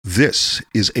This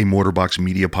is a Motorbox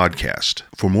Media podcast.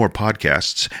 For more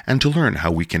podcasts and to learn how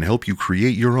we can help you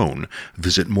create your own,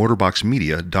 visit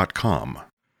motorboxmedia.com.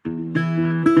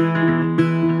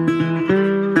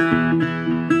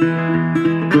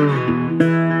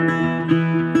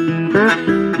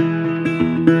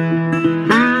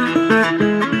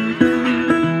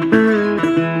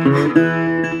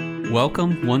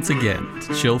 Welcome once again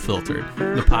to Chill Filtered,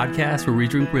 the podcast where we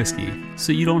drink whiskey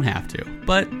so you don't have to,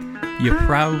 but you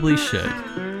probably should.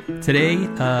 Today,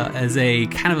 as a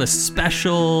kind of a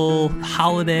special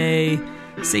holiday,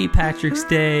 St. Patrick's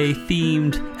Day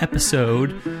themed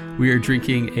episode, we are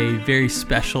drinking a very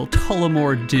special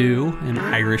Tullamore Dew, an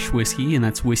Irish whiskey, and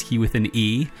that's whiskey with an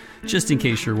E, just in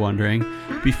case you're wondering.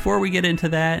 Before we get into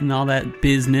that and all that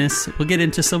business, we'll get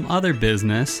into some other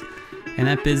business. And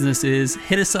that business is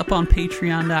hit us up on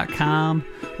patreon.com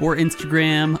or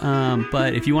Instagram.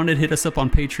 But if you wanted to hit us up on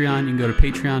Patreon, you can go to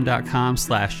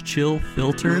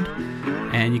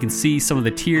patreon.com/chillfiltered. And you can see some of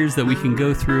the tiers that we can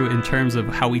go through in terms of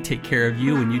how we take care of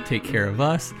you and you take care of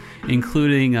us,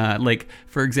 including,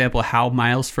 for example, how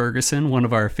Miles Ferguson, one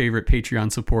of our favorite Patreon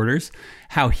supporters,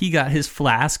 how he got his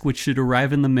flask, which should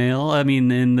arrive in the mail,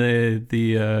 in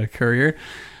the courier.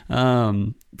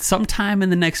 Sometime in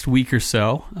the next week or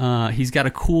so. He's got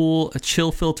a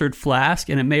chill filtered flask,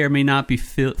 and it may or may not be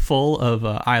full of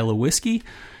Islay whiskey.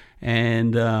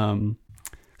 And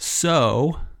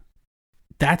so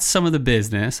that's some of the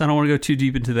business. I don't want to go too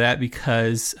deep into that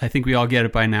because I think we all get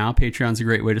it by now. Patreon's a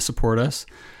great way to support us.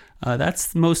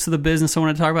 That's most of the business I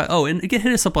want to talk about. Oh, and hit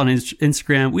us up on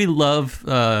Instagram. We love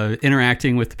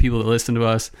interacting with the people that listen to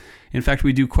us. In fact,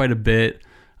 we do quite a bit.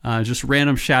 Just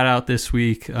random shout out this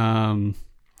week.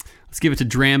 Let's give it to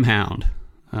Dramhound,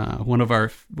 one of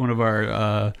our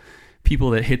people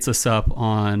that hits us up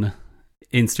on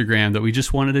Instagram that we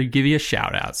just wanted to give you a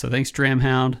shout out. So thanks,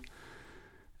 Dramhound.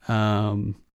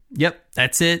 Yep,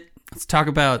 that's it. Let's talk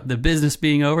about the business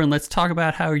being over, and let's talk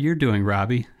about how you're doing,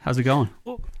 Robbie. How's it going?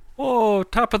 Oh,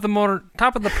 top of the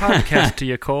podcast to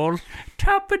you, Cole.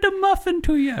 Top of the muffin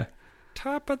to you.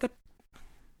 Top of the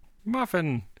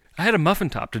muffin. I had a muffin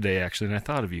top today, actually, and I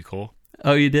thought of you, Cole.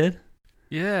 Oh, you did?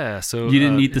 Yeah, so... You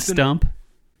didn't eat the stump?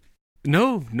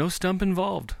 No stump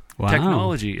involved. Wow.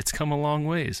 Technology, it's come a long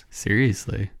ways.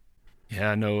 Seriously?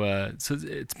 Yeah, no, so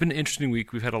it's been an interesting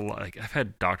week. We've had a lot, I've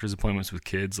had doctor's appointments with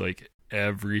kids,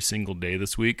 every single day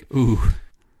this week. Ooh.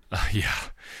 Yeah,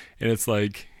 and it's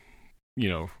right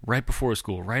before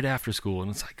school, right after school,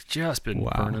 and it's just been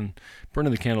burning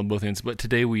the candle at both ends. But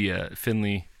today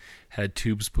Finley had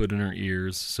tubes put in her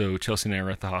ears, so Chelsea and I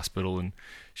were at the hospital, and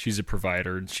she's a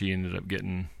provider, and she ended up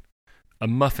getting a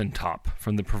muffin top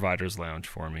from the provider's lounge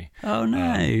for me. Oh,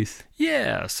 nice.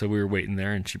 Yeah, so we were waiting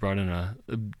there, and she brought in a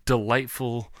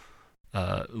delightful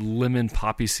lemon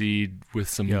poppy seed with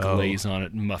some glaze on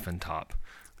it muffin top,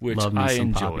 which I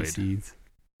enjoyed. Poppy seeds.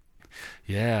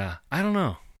 Yeah, I don't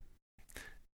know.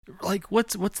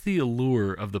 What's the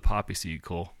allure of the poppy seed,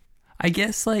 Cole? I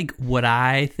guess what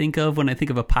I think of when I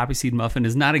think of a poppy seed muffin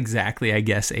is not exactly, I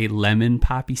guess, a lemon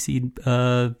poppy seed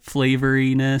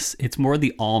flavoriness. It's more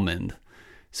the almond.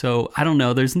 So I don't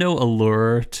know. There's no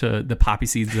allure to the poppy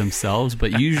seeds themselves,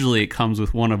 but usually it comes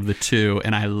with one of the two,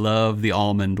 and I love the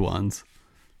almond ones.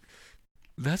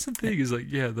 That's the thing is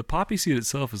the poppy seed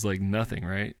itself is nothing,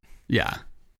 right? Yeah.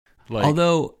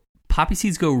 Although poppy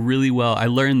seeds go really well. I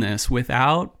learned this.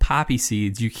 Without poppy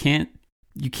seeds, you can't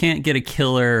get a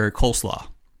killer coleslaw.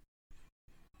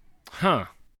 Huh.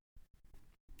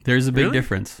 There's a big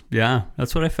difference. Yeah,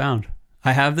 that's what I found.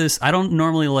 I have this, I don't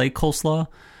normally like coleslaw,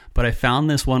 but I found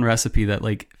this one recipe that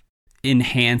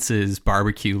enhances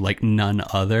barbecue like none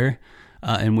other.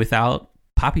 And without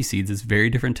poppy seeds, it's very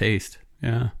different taste.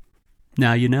 Yeah.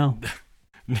 Now you know.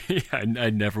 Yeah, I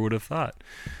never would have thought.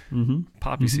 Mm-hmm.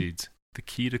 Poppy seeds, the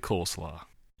key to coleslaw.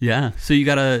 Yeah. So you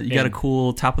got a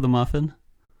cool top of the muffin?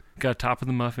 Got top of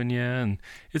the muffin, yeah, and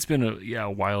it's been a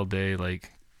wild day.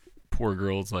 Poor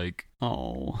girl's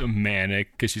manic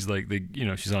because she's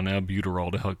she's on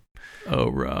albuterol to help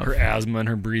rough. her asthma and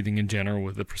her breathing in general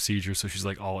with the procedure. So she's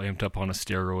all amped up on a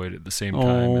steroid at the same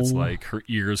time. It's her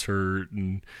ears hurt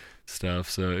and stuff.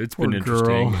 So it's Poor been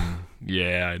interesting. Girl.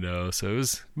 Yeah, I know. So it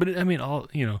was, but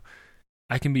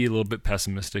I can be a little bit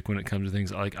pessimistic when it comes to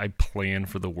things. I plan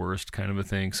for the worst kind of a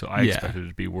thing, so I expected it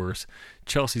to be worse.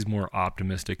 Chelsea's more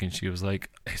optimistic, and she was like,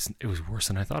 it was worse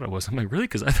than I thought it was. I'm like, really?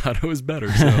 Because I thought it was better.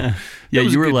 So yeah,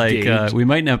 you were we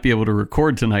might not be able to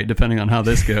record tonight depending on how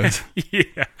this goes.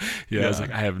 yeah. I was I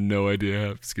have no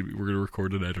idea if we're going to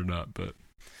record tonight or not, but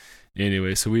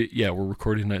Anyway, so we're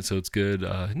recording tonight, so it's good.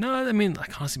 No, I mean,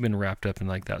 like, honestly been wrapped up in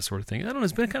like that sort of thing. I don't know,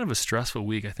 it's been kind of a stressful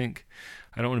week. I think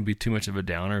I don't want to be too much of a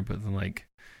downer, but then like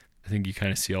I think you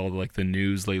kind of see all the, like, the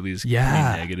news lately is pretty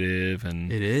negative,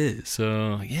 and it is.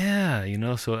 So yeah,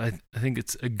 so I think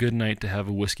it's a good night to have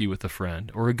a whiskey with a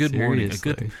friend, or a good morning,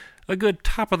 a good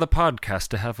top of the podcast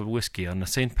to have a whiskey on the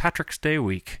St. Patrick's Day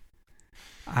week.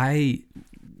 I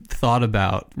thought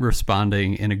about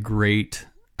responding in a great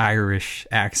Irish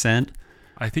accent.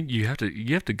 I think you have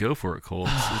to go for it, Cole.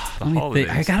 It's the holidays.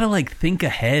 I gotta like think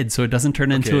ahead so it doesn't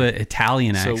turn into an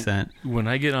Italian accent. When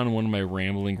I get on one of my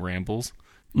rambling rambles,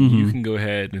 you can go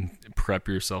ahead and prep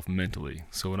yourself mentally.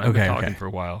 So when I've been talking for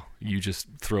a while, you just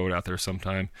throw it out there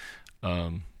sometime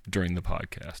during the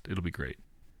podcast. It'll be great.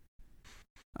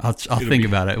 I'll think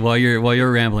about it while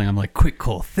you're rambling. I'm like, quick,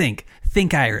 Cole, think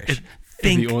Irish,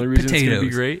 think potatoes. The only reason it's gonna be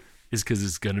great is because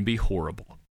it's gonna be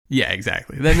horrible. Yeah,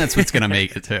 exactly. Then that's what's going to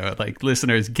make it too. Like,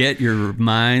 listeners, get your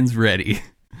minds ready.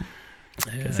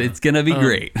 Because it's going to be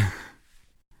great.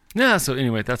 Yeah, so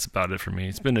anyway, that's about it for me.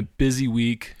 It's been a busy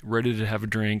week, ready to have a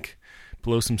drink,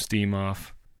 blow some steam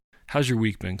off. How's your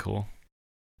week been, Cole?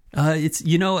 It's,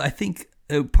 I think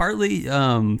partly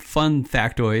fun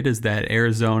factoid is that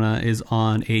Arizona is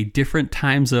on a different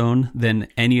time zone than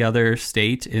any other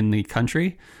state in the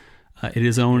country. It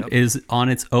is on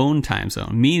its own time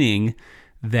zone, meaning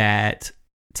that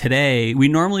today we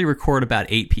normally record about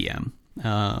 8 p.m.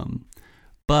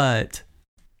 But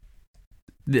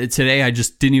today we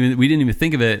didn't even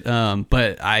think of it.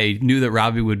 But I knew that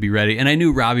Robbie would be ready, and I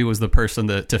knew Robbie was the person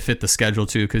to fit the schedule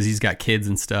too, because he's got kids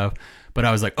and stuff. But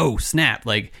I was like, oh snap!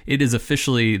 Like, it is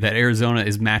officially that Arizona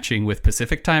is matching with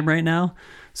Pacific time right now.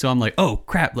 So I'm like, oh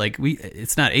crap! Like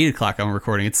it's not 8 o'clock I'm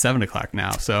recording; it's 7 o'clock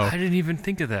now. So I didn't even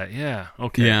think of that. Yeah.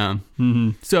 Okay. Yeah.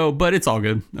 Mm-hmm. So, but it's all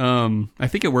good. I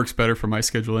think it works better for my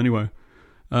schedule anyway.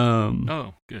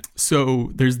 Oh, good.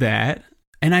 So there's that,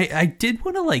 and I did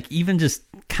want to like even just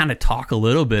kind of talk a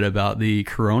little bit about the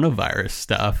coronavirus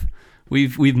stuff.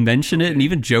 We've mentioned it and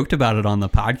even joked about it on the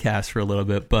podcast for a little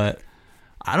bit, but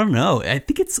I don't know. I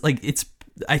think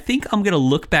I think I'm gonna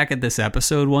look back at this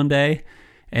episode one day.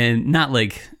 And not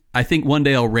like, I think one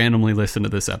day I'll randomly listen to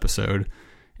this episode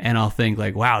and I'll think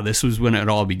like, wow, this was when it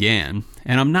all began.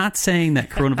 And I'm not saying that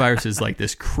coronavirus is like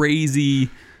this crazy,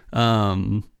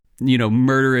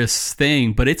 murderous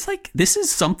thing, but it's like, this is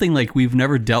something like we've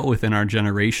never dealt with in our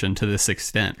generation to this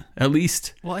extent, at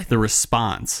least the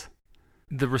response.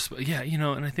 Yeah.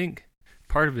 And I think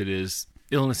part of it is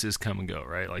illnesses come and go,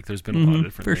 right? Like there's been a lot of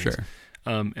different things. For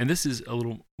sure. And this is a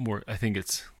little more, I think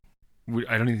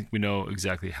I don't think we know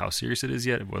exactly how serious it is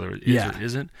yet, whether it is or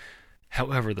isn't.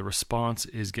 However, the response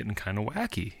is getting kind of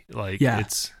wacky.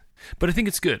 But I think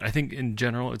it's good. I think in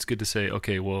general, it's good to say,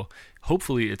 okay, well,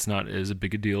 hopefully it's not as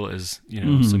big a deal as,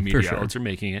 some media outlets are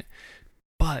making it.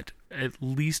 But at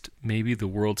least maybe the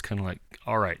world's kind of like,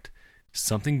 all right,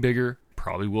 something bigger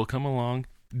probably will come along.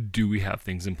 Do we have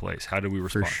things in place? How do we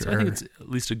respond? For sure. So I think it's at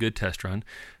least a good test run.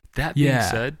 That being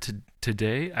said,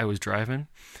 today I was driving.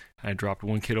 I dropped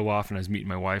one kiddo off, and I was meeting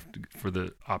my wife for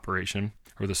the operation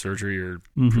or the surgery or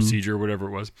procedure or whatever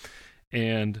it was.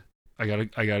 And I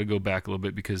gotta go back a little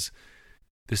bit because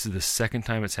this is the second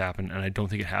time it's happened, and I don't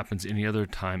think it happens any other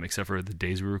time except for the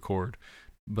days we record.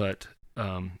 But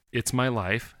It's My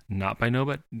Life, not by No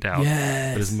Doubt, but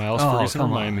as Miles Ferguson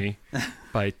reminded me,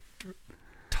 by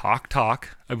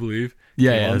Talk, I believe.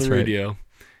 On the radio,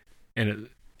 right.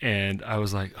 And I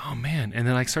was like, oh man. And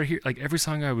then I started hearing like every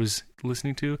song I was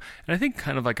listening to, and I think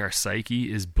kind of like our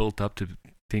psyche is built up to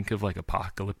think of like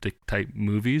apocalyptic type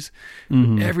movies.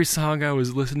 Every song I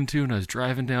was listening to and I was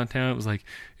driving downtown, it was like,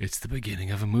 it's the beginning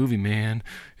of a movie, man.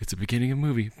 It's the beginning of a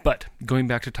movie. But going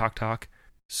back to Talk,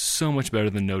 so much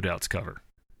better than No Doubt's cover.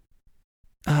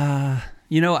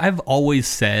 I've always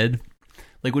said,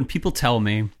 like when people tell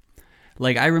me,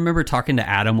 like, I remember talking to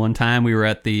Adam one time. We were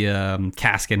at the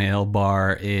Cask and Ale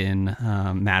bar in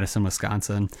Madison,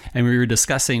 Wisconsin, and we were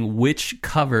discussing which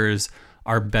covers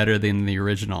are better than the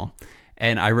original.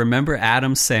 And I remember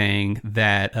Adam saying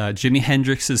that Jimi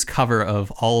Hendrix's cover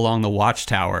of All Along the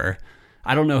Watchtower,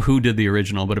 I don't know who did the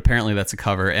original, but apparently that's a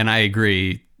cover. And I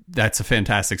agree, that's a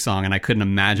fantastic song, and I couldn't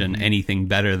imagine anything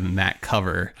better than that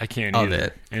cover. I can't either.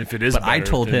 It. And if it is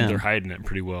better, then they're hiding it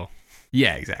pretty well.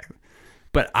 Yeah, exactly.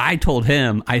 But I told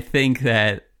him I think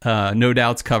that No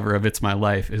Doubt's cover of It's My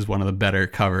Life is one of the better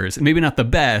covers. Maybe not the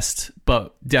best,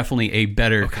 but definitely a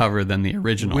better cover than the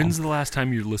original. When's the last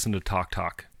time you listened to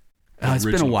Talk? It's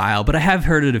been a while, but I have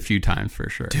heard it a few times for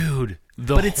sure. Dude,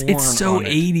 it's so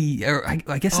 80, or I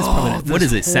guess it's probably, what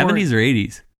is it, 70s or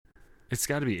 80s? It's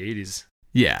got to be 80s.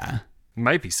 Yeah.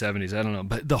 Might be 70s. I don't know.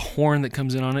 But the horn that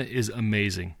comes in on it is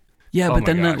amazing. Yeah, Oh but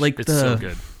my then gosh, it's so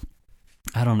good.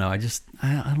 I don't know. I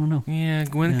don't know. Yeah,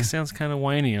 Gwen sounds kind of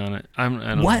whiny on it. I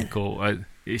don't What? know, Cole.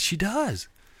 She does.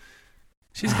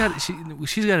 She's got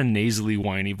a nasally,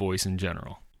 whiny voice in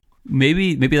general.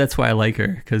 Maybe that's why I like her,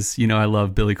 because I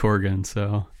love Billy Corgan.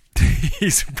 So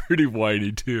he's pretty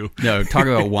whiny too. No, talk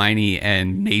about whiny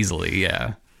and nasally.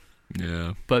 Yeah.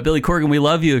 Yeah. But Billy Corgan, we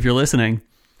love you if you're listening.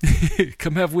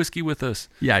 Come have whiskey with us.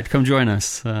 Yeah, come join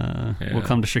us. We'll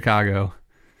come to Chicago.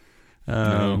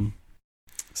 No.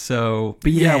 So,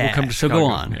 but yeah, we'll come to Chicago. So go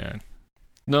on. Yeah.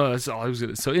 No, that's all I was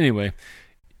gonna. So anyway,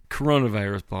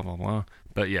 coronavirus, blah blah blah.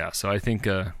 But yeah, so I think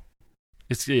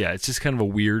it's just kind of a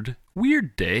weird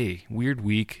day, weird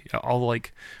week. All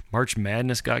like March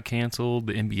Madness got canceled,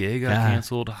 the NBA got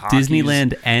canceled,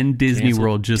 Disneyland and Disney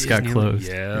World just got closed.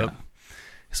 Yeah.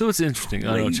 So it's interesting.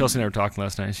 I know Chelsea and I were talking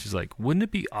last night, and she's like, wouldn't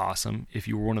it be awesome if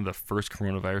you were one of the first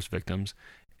coronavirus victims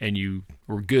and you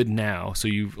were good now, so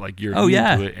you're immune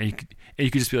to it, and you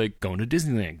could just be like, going to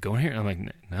Disneyland, going here. And I'm like,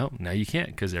 no, now you can't,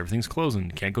 because everything's closing.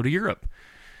 You can't go to Europe.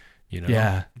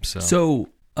 Yeah. So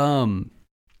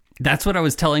that's what I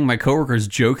was telling my coworkers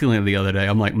jokingly the other day.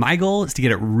 I'm like, my goal is to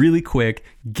get it really quick,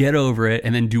 get over it,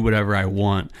 and then do whatever I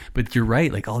want. But you're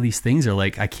right. Like, all these things are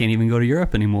like, I can't even go to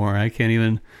Europe anymore. I can't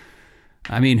even...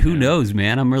 I mean, who knows,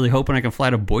 man? I'm really hoping I can fly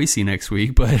to Boise next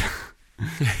week, but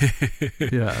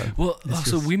yeah. Well,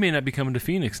 so we may not be coming to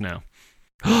Phoenix now.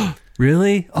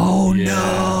 Really? Oh,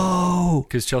 no.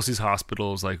 Because Chelsea's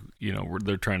hospital is like,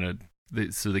 they're trying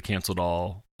to, so they canceled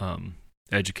all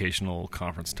educational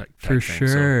conference type For thing.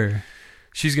 sure. So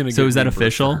she's going to get So is that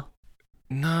official?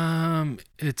 No,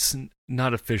 it's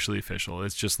not officially official.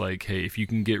 It's just like, hey, if you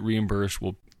can get reimbursed,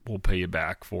 we'll pay you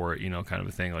back for it, kind of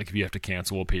a thing. Like, if you have to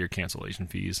cancel, we'll pay your cancellation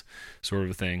fees, sort of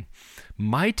a thing.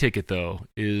 My ticket, though,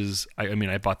 is,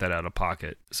 I bought that out of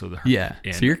pocket. So so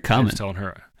you're coming. I was telling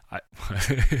her,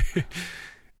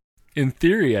 in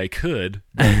theory, I could.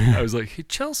 But I was like, hey,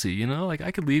 Chelsea,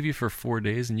 I could leave you for 4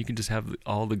 days and you can just have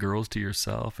all the girls to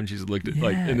yourself. And she's looked at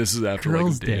and this is after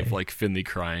like a day of like Finley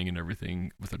crying and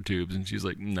everything with her tubes. And she's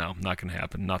like, no, not going to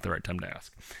happen. Not the right time to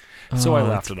ask. So I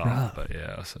laughed it off. But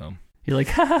yeah, so. You're like,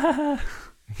 ha ha ha.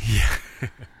 Yeah.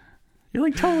 You're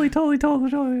like, totally.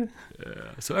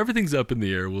 Yeah. So everything's up in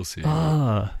the air. We'll see.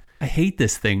 I hate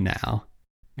this thing now.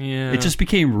 Yeah. It just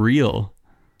became real.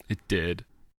 It did.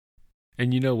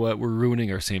 And you know what? We're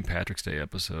ruining our St. Patrick's Day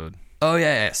episode. Oh,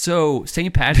 yeah. So,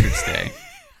 St. Patrick's Day.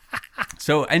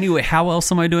 So, anyway, how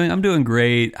else am I doing? I'm doing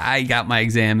great. I got my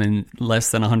exam in less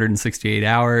than 168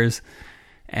 hours.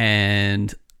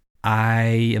 And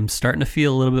I am starting to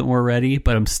feel a little bit more ready,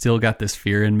 but I'm still got this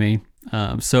fear in me.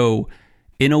 So,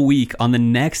 in a week, on the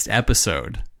next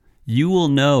episode, you will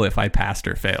know if I passed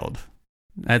or failed.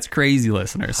 That's crazy,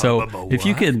 listener. So if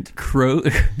you could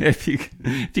if you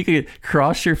could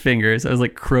cross your fingers, I was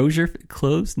like, cross your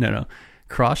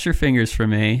fingers for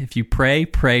me. If you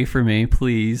pray for me,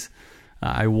 please.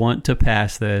 I want to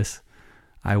pass this.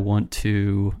 I want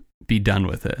to be done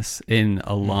with this in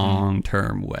a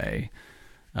long-term way.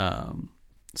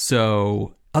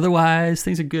 So otherwise,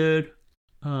 things are good.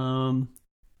 Nothing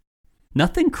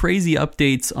crazy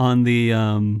updates on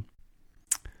the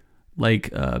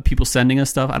people sending us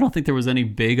stuff. I don't think there was any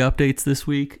big updates this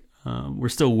week. We're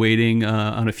still waiting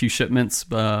on a few shipments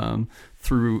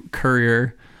through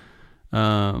courier,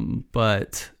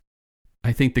 but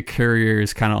I think the courier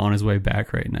is kind of on his way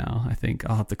back right now. I think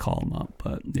I'll have to call him up,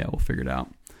 but yeah, we'll figure it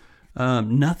out.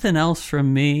 Nothing else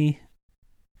from me.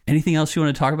 Anything else you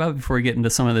want to talk about before we get into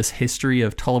some of this history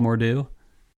of Tullamore Dew?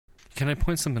 Can I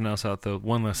point something else out, though?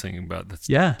 One last thing about that's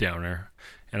downer.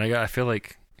 And I feel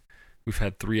like we've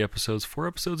had 4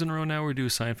 episodes in a row now where we do a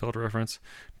Seinfeld reference.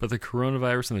 But the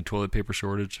coronavirus and the toilet paper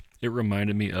shortage, it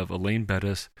reminded me of Elaine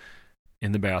Bettis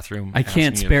in the bathroom. I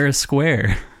can't spare a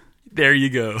square. There you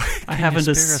go. I haven't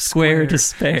a square to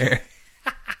spare.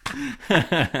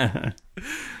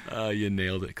 You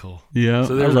nailed it, Cole. Yeah,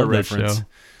 so there's I love our reference. That show.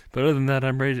 But other than that,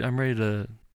 I'm ready to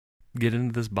get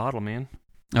into this bottle, man.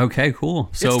 Okay, cool.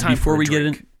 So before we get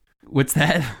in, what's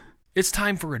that? It's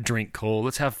time for a drink, Cole.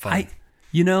 Let's have fun.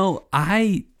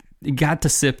 I got to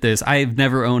sip this. I've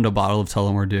never owned a bottle of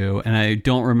Tullamore Dew, and I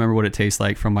don't remember what it tastes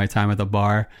like from my time at the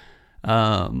bar.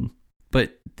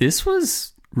 But this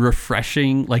was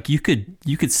refreshing. Like, you could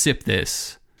sip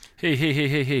this.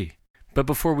 Hey. But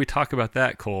before we talk about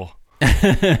that, Cole,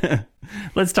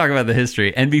 let's talk about the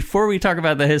history. And before we talk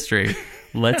about the history,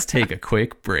 let's take a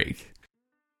quick break.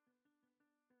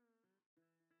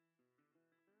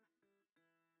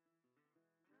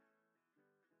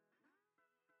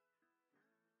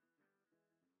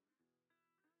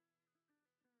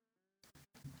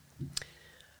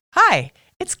 Hi,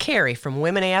 it's Carrie from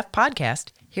Women AF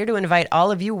Podcast, here to invite all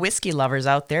of you whiskey lovers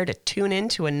out there to tune in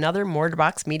to another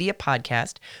Mortarbox Media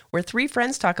podcast where three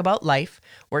friends talk about life,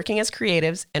 working as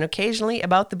creatives, and occasionally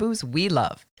about the booze we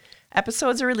love.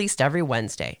 Episodes are released every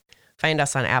Wednesday. Find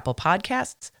us on Apple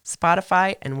Podcasts,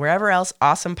 Spotify, and wherever else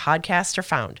awesome podcasts are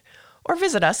found. Or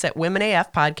visit us at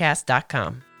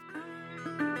womenafpodcast.com.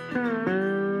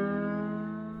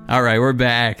 All right, we're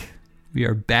back. We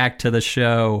are back to the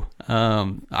show.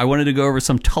 I wanted to go over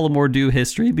some Tullamore Dew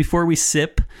history before we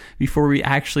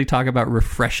actually talk about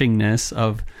refreshingness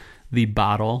of the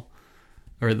bottle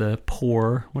or the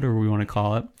pour, whatever we want to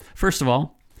call it. First of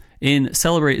all,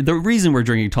 the reason we're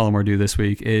drinking Tullamore Dew this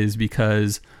week is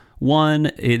because,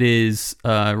 one, it is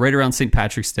right around St.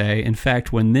 Patrick's Day. In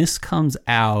fact, when this comes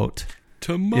out,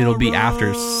 tomorrow. It'll be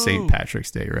after St. Patrick's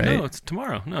Day, right? No, it's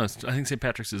tomorrow. No, I think St.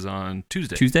 Patrick's is on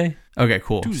Tuesday. Tuesday? Okay,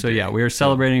 cool. Tuesday. So yeah, we are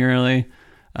celebrating early.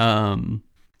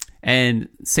 And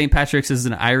St. Patrick's is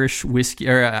an Irish whiskey,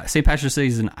 or St. Patrick's Day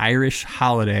is an Irish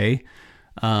holiday,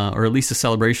 or at least a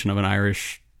celebration of an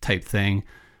Irish type thing.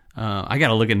 I got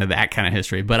to look into that kind of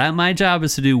history, but my job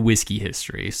is to do whiskey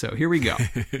history. So here we go.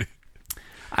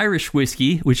 Irish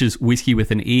whiskey, which is whiskey with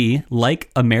an E,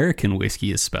 like American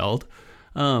whiskey is spelled.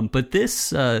 But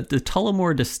this, the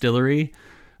Tullamore Distillery,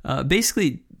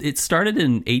 basically it started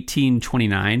in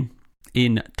 1829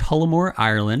 in Tullamore,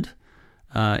 Ireland,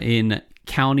 in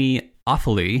County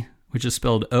Offaly, which is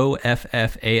spelled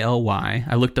Offfaly.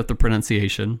 I looked up the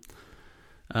pronunciation,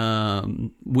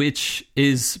 which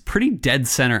is pretty dead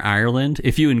center Ireland.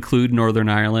 If you include Northern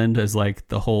Ireland as like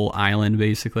the whole island,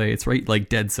 basically, it's right like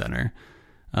dead center.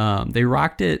 They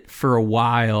rocked it for a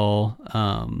while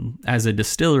as a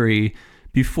distillery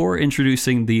before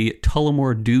introducing the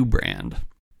Tullamore Dew brand.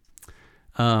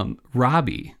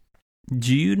 Robbie,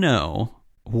 do you know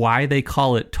why they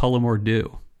call it Tullamore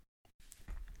Dew?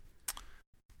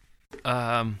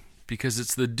 Because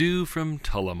it's the dew from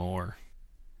Tullamore.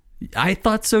 I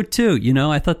thought so too.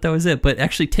 I thought that was it. But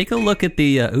actually, take a look at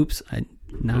the. Oops, I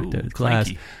knocked out the glass.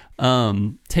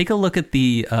 Take a look at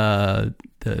the.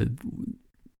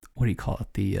 What do you call it?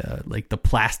 The like the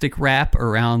plastic wrap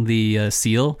around the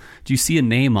seal. Do you see a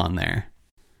name on there?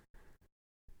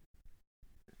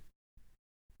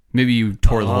 Maybe you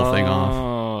tore the whole thing off.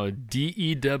 Oh,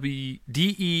 D.E.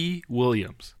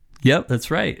 Williams. Yep, that's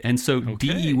right. And so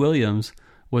D.E. Williams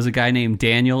was a guy named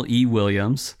Daniel E.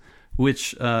 Williams,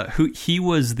 which he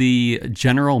was the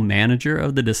general manager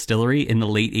of the distillery in the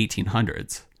late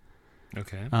 1800s.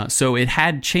 Okay. So it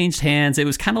had changed hands. It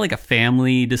was kind of like a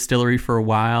family distillery for a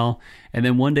while. And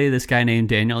then one day this guy named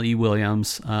Daniel E.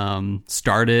 Williams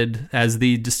started as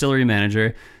the distillery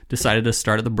manager, decided to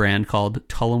start the brand called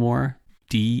Tullamore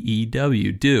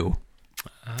D-E-W, Dew.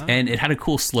 And it had a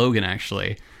cool slogan,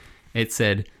 actually. It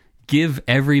said, "Give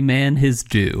every man his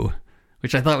due,"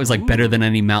 which I thought was like better than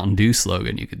any Mountain Dew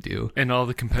slogan you could do. And all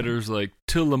the competitors like,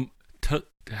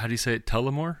 how do you say it?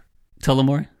 Tullamore?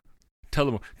 Tullamore?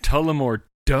 Tullamore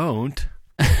don't.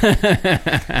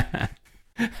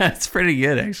 That's pretty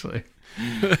good, actually.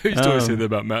 I used to always say that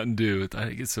about Mountain Dew. I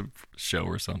think it's a show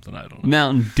or something. I don't know.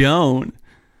 Mountain don't.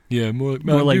 Yeah, more like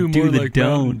Mountain Dew, do more the like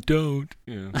don't. Don't.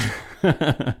 Yeah.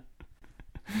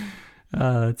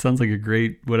 It sounds like a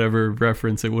great whatever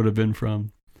reference it would have been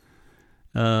from.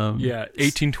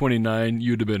 1829,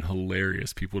 you'd have been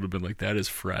hilarious. People would have been like, that is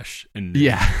fresh and new.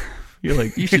 Yeah. You're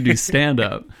like, you should do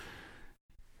stand-up.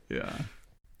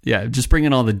 Yeah, just bring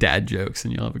in all the dad jokes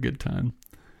and you'll have a good time.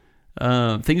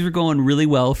 Things were going really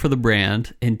well for the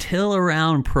brand until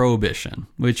around Prohibition,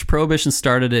 which Prohibition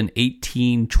started in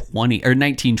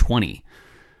 1920.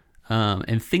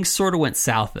 And things sort of went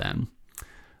south then.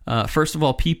 First of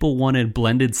all, people wanted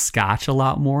blended Scotch a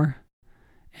lot more.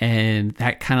 And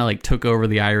that kind of like took over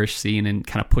the Irish scene and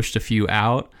kind of pushed a few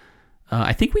out.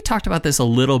 I think we talked about this a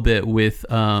little bit with,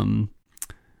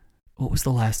 what was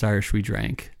the last Irish we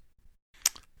drank?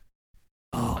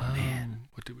 Oh, man.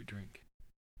 What did we drink?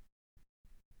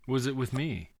 Was it with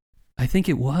me? I think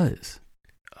it was.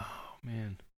 Oh,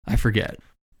 man. I forget.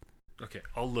 Okay,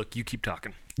 I'll look. You keep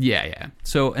talking. Yeah.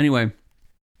 So anyway,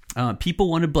 people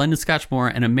wanted blended Scotch more,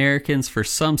 and Americans, for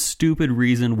some stupid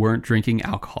reason, weren't drinking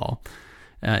alcohol.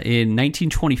 In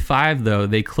 1925, though,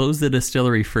 they closed the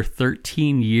distillery for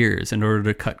 13 years in order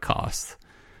to cut costs.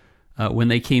 When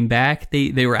they came back,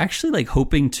 they were actually like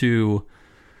hoping to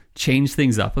change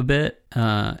things up a bit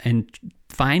and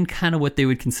find kind of what they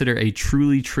would consider a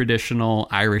truly traditional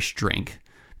Irish drink,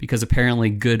 because apparently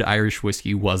good Irish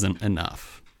whiskey wasn't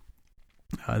enough.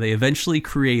 They eventually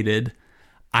created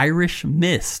Irish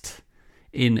Mist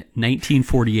in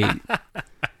 1948.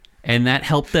 And that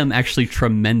helped them actually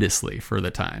tremendously for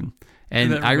the time.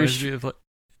 And that Irish.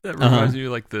 reminds me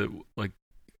of like the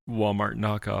Walmart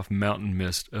knockoff Mountain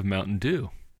Mist of Mountain Dew.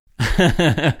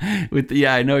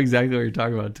 I know exactly what you're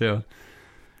talking about too.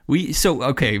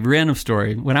 Random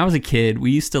story. When I was a kid,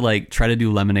 we used to like try to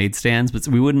do lemonade stands, but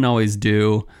we wouldn't always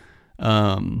do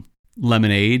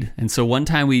lemonade. And so one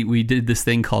time we did this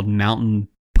thing called Mountain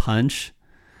Punch.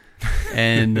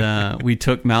 And we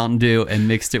took Mountain Dew and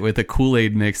mixed it with a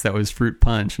Kool-Aid mix that was fruit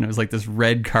punch, and it was like this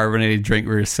red carbonated drink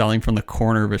we were selling from the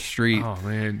corner of a street. Oh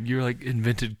man, you like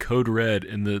invented Code Red,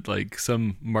 and the like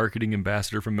some marketing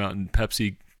ambassador from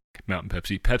Pepsi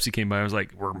came by and was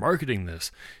like, "We're marketing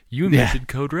this. You invented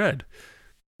Code Red."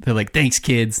 They're like, "Thanks,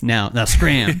 kids. Now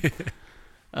scram."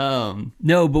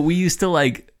 No, but we used to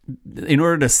like, in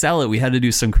order to sell it, we had to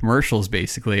do some commercials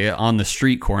basically on the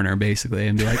street corner basically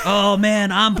and be like, "Oh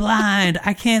man, I'm blind.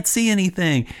 I can't see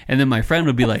anything." And then my friend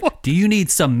would be like, "Do you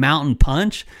need some Mountain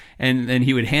Punch?" And then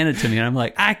he would hand it to me and I'm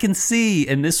like, "I can see."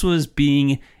 And this was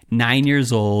being 9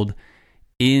 years old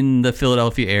in the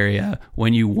Philadelphia area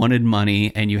when you wanted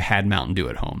money and you had Mountain Dew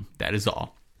at home. That is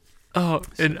all. Oh,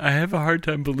 and I have a hard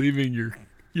time believing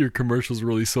your commercials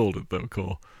really sold it though,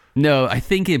 Cole. No, I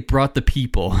think it brought the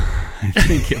people.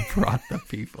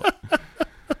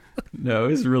 No, it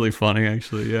was really funny,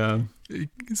 actually, yeah.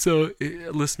 So,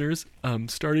 listeners,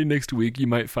 starting next week, you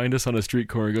might find us on a street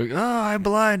corner going, "Oh, I'm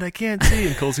blind, I can't see."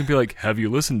 And Cole's going to be like, "Have you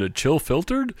listened to Chill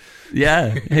Filtered?"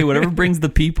 Yeah. Hey, whatever brings the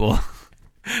people.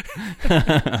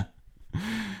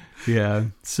 Yeah.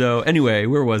 So, anyway,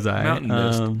 where was I? Mountain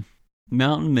Mist.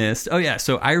 Mountain Mist. Oh, yeah.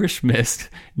 So, Irish Mist,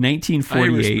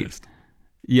 1948. Irish Mist.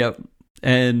 Yep.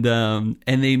 And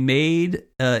they made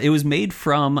it was made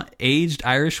from aged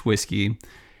Irish whiskey,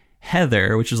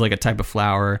 heather, which is like a type of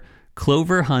flower,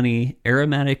 clover, honey,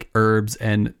 aromatic herbs,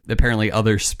 and apparently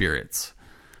other spirits.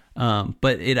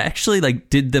 But it actually like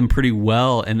did them pretty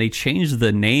well, and they changed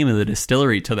the name of the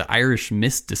distillery to the Irish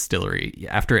Mist Distillery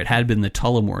after it had been the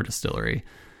Tullamore Distillery.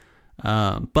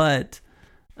 But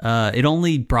it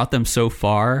only brought them so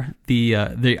far.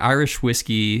 The Irish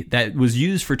whiskey that was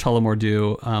used for Tullamore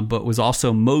Dew, but was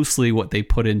also mostly what they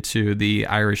put into the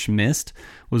Irish Mist,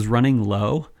 was running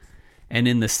low. And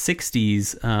in the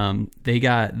 60s,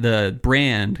 the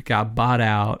brand got bought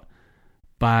out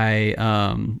by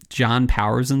John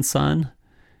Powers and Son,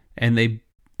 and they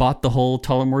bought the whole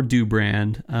Tullamore Dew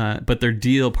brand. But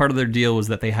part of their deal was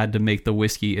that they had to make the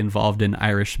whiskey involved in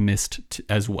Irish Mist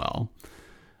as well.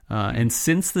 And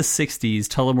since the 60s,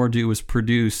 Tullamore Dew was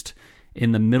produced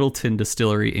in the Middleton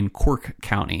Distillery in Cork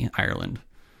County, Ireland.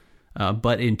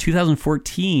 But in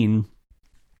 2014,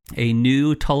 a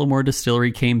new Tullamore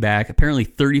Distillery came back, apparently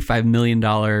 $35 million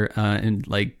in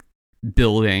like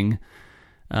building,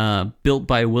 built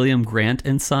by William Grant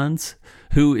and Sons,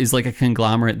 who is like a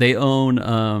conglomerate. They own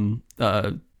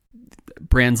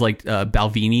brands like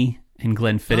Balvenie and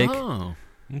Glenfiddich. Oh,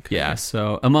 okay. Yeah,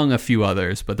 so among a few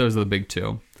others, but those are the big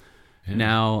two. Yeah.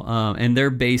 Now, and they're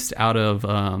based out of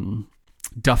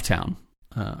Dufftown,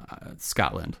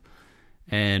 Scotland,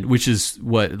 and which is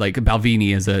what like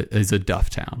Balvenie is a Duff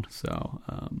town. So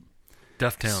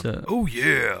Dufftown. So, oh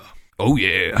yeah.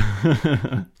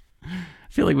 I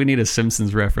feel like we need a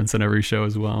Simpsons reference in every show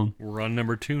as well. We're on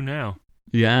number 2 now.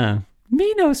 Yeah.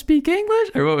 Me no speak English,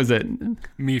 or what was it?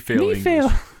 Me fail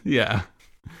English. Yeah.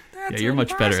 That's you're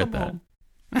much better at that.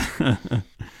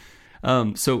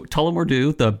 So Tullamore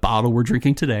Dew, the bottle we're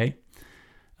drinking today,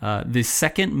 the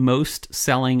second most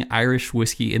selling Irish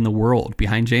whiskey in the world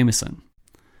behind Jameson.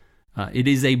 It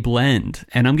is a blend,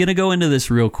 and I'm going to go into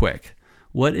this real quick.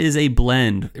 What is a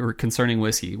blend concerning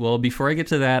whiskey? Well, before I get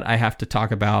to that, I have to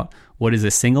talk about what is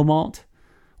a single malt,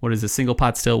 what is a single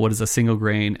pot still, what is a single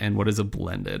grain, and what is a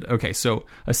blended. Okay, so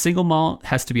a single malt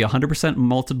has to be 100%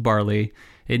 malted barley.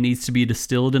 It needs to be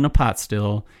distilled in a pot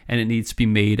still, and it needs to be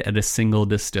made at a single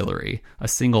distillery. A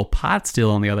single pot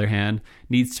still, on the other hand,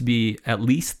 needs to be at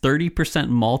least 30%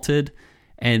 malted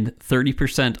and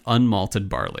 30% unmalted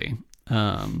barley.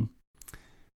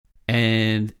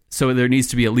 And so there needs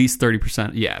to be at least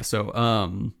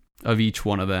 30%, of each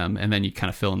one of them, and then you kind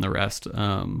of fill in the rest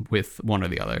with one or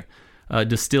the other.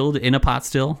 Distilled in a pot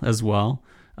still as well,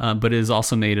 but it is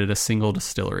also made at a single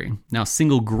distillery. Now,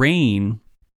 single grain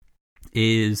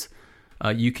is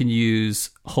you can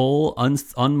use whole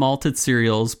unmalted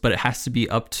cereals, but it has to be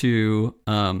up to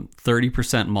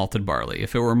 30% malted barley.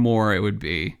 If it were more, it would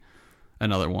be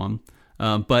another one.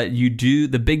 But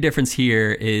the big difference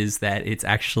here is that it's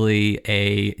actually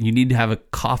you need to have a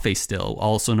coffee still,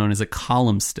 also known as a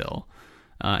column still,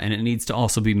 and it needs to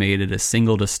also be made at a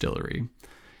single distillery.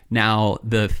 Now,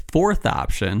 the fourth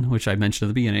option, which I mentioned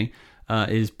at the beginning,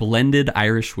 is blended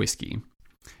Irish whiskey.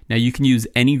 Now, you can use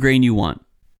any grain you want.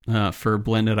 for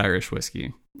blended Irish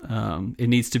whiskey. It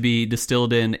needs to be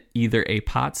distilled in either a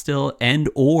pot still and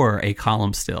or a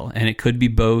column still, and it could be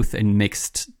both and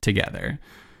mixed together.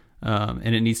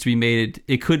 And it needs to be made.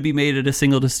 It could be made at a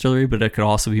single distillery, but it could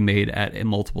also be made at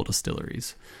multiple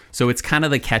distilleries. So it's kind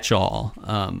of the catch-all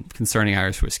concerning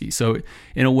Irish whiskey. So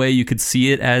in a way, you could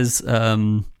see it as,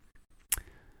 I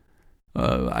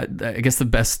guess the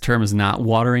best term is not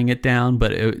watering it down,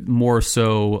 but more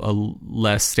so a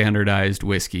less standardized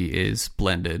whiskey is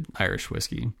blended Irish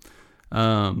whiskey.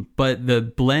 But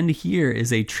the blend here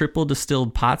is a triple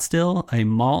distilled pot still, a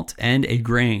malt, and a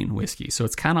grain whiskey. So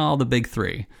it's kind of all the big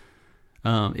three.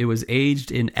 It was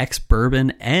aged in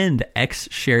ex-bourbon and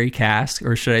ex-sherry cask,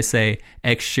 or should I say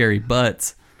ex-sherry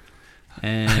butts.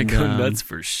 And, I go nuts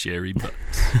for sherry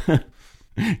butts.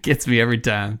 Gets me every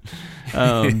time.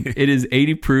 It is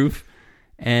 80 proof,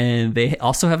 and they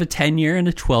also have a 10-year and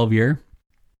a 12-year,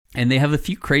 and they have a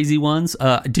few crazy ones.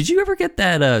 Did you ever get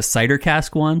that cider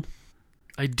cask one?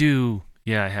 I do.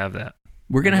 Yeah, I have that.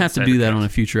 We're going to have to do that on a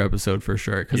future episode for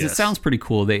sure, because Yes. it sounds pretty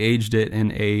cool. They aged it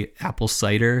in a apple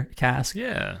cider cask.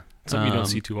 Yeah, something you don't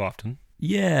see too often.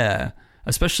 Yeah.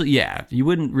 Especially, you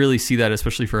wouldn't really see that,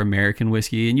 especially for American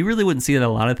whiskey. And you really wouldn't see that in a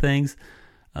lot of things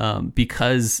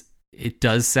because it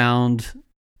does sound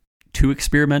too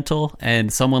experimental.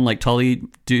 And someone like Tully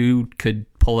Dude could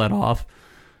pull that off.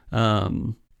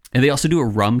 And they also do a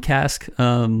rum cask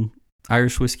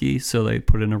Irish whiskey. So they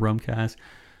put in a rum cask.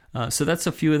 So that's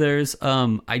a few of theirs.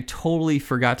 I totally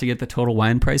forgot to get the Total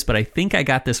Wine price, but I think I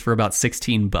got this for about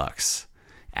 $16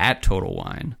 at Total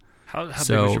Wine. How big was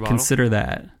So your bottle? consider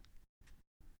that.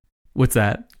 What's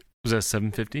that? Was that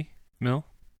 750 mil?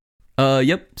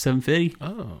 Yep, 750.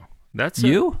 Oh, that's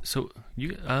You? So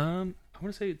you, I want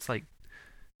to say it's like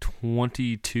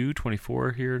 22,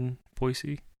 24 here in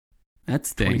Boise. That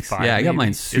stinks. 25 Yeah, I got maybe.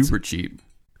 mine super cheap.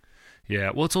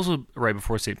 Yeah, well, it's also right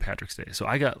before St. Patrick's Day, so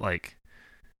I got like,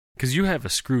 because you have a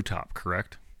screw top,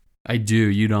 correct? I do.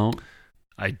 You don't?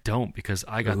 I don't, because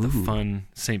I got the Ooh. fun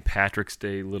St. Patrick's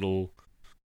Day little.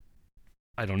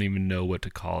 I don't even know what to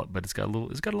call it, but it's got a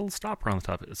little stopper on the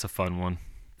top. It's a fun one.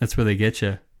 That's where they get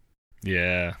you.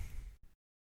 Yeah,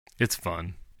 it's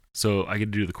fun. So I get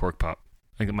to do the cork pop.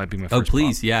 I think it might be my first. Oh,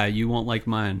 please. Yeah, you won't like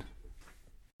mine.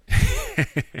 Pop.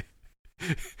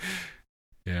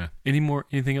 Yeah.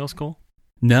 Anything else, Cole?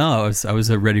 No, I was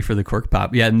ready for the cork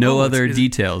pop. Yeah, no other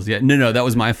details. Yeah, no, that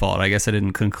was my fault. I guess I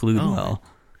didn't conclude well.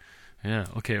 Yeah.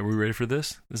 Okay. Are we ready for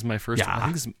this? This is my first. Yeah.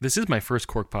 I think this is my first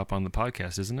cork pop on the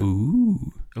podcast, isn't it?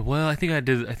 Ooh. Well, I think I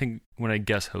did. I think when I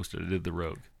guest hosted, I did the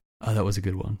Rogue. Oh, that was a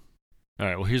good one. All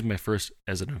right. Well, here's my first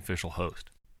as an official host.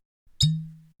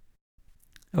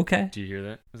 Okay. Do you hear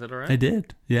that? Is that all right? I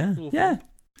did. Yeah. Little Yeah. fun.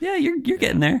 Yeah, you're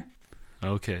getting there.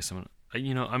 Okay. So,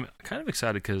 I'm kind of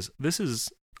excited because this is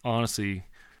honestly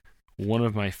one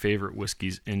of my favorite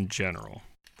whiskeys in general.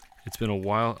 It's been a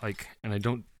while, and I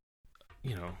don't,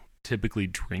 typically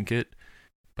drink it,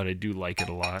 but I do like it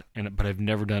a lot. But I've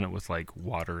never done it with like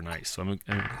water and ice. So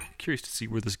I'm curious to see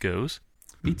where this goes.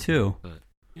 Me too. But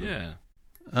yeah.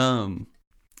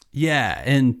 Yeah,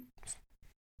 and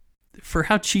for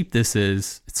how cheap this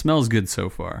is, it smells good so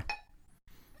far.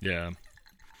 Yeah.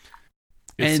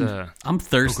 And I'm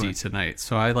thirsty ahead. tonight,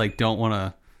 so I don't want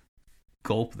to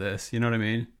gulp this. You know what I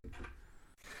mean?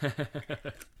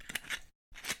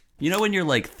 You know when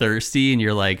you're thirsty and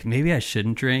you're like, maybe I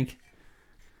shouldn't drink?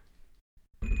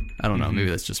 I don't know. Mhm. Maybe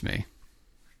that's just me.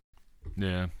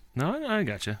 Yeah. No, I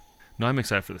gotcha. No, I'm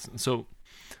excited for this. So,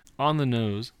 on the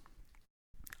nose,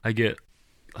 I get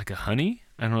a honey.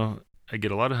 I don't know. I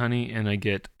get a lot of honey, and I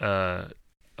get a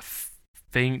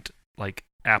faint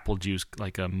apple juice,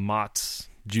 like a Mott's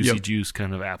juicy juice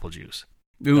kind of apple juice.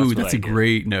 Ooh, That's what that's I a get.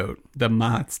 great note. The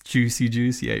Mott's Juicy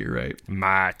Juice. Yeah, you're right.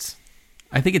 Mott's.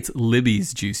 I think it's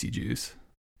Libby's Juicy Juice.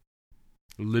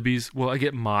 Libby's. Well, I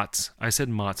get Mott's. I said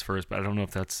Mott's first, but I don't know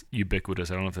if that's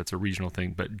ubiquitous. I don't know if that's a regional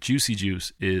thing, but Juicy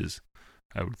Juice is,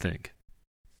 I would think.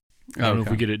 I don't know if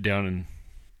we get it down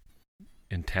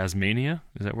in Tasmania.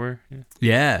 Is that where? Yeah.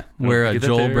 Yeah, where you get that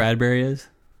Joel there? Bradbury is.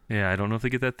 Yeah, I don't know if they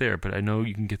get that there, but I know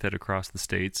you can get that across the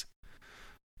states.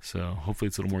 So hopefully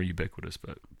it's a little more ubiquitous.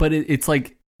 But it's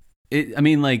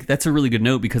that's a really good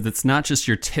note because it's not just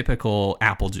your typical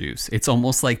apple juice. It's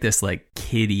almost like this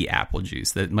kiddie apple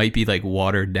juice that might be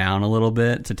watered down a little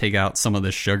bit to take out some of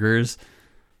the sugars.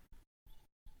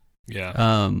 Yeah.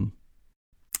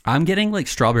 I'm getting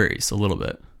strawberries a little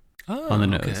bit on the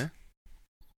nose. Okay.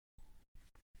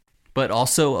 But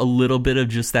also a little bit of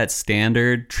just that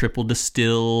standard triple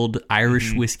distilled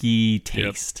Irish whiskey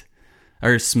taste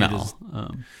or smell.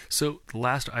 So the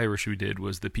last Irish we did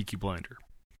was the Peaky Blinder.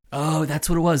 Oh, that's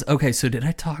what it was. Okay, so did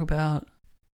I talk about?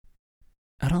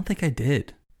 I don't think I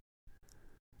did.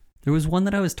 There was one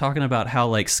that I was talking about how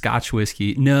like Scotch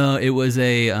whiskey. No, it was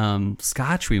a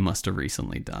Scotch we must have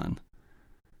recently done.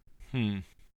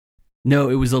 No,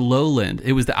 it was a Lowland.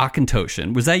 It was the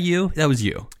Auchentoshan. Was that you? That was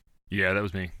you. Yeah, that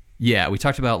was me. Yeah, we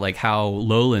talked about like how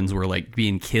Lowlands were like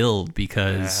being killed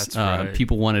because right.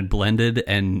 people wanted blended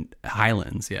and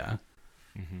Highlands. Yeah.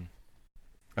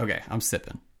 Okay, I'm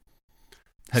sipping.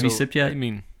 Have you sipped yet? I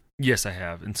mean, yes, I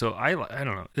have. And so I don't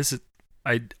know.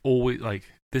 I always like,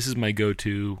 this is my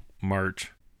go-to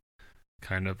March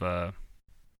kind of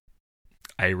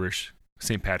Irish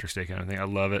St. Patrick's Day kind of thing. I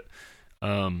love it.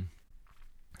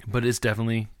 But it's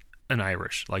definitely an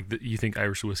Irish. Like you think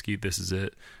Irish whiskey, this is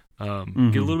it. Get a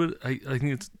little bit. I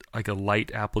think it's like a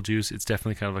light apple juice. It's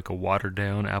definitely kind of like a watered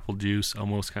down apple juice,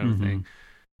 almost kind of thing.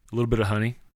 A little bit of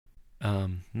honey.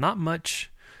 Not much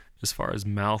as far as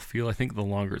mouthfeel. I think the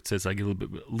longer it sits, I get a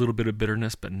little bit of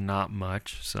bitterness, but not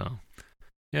much. So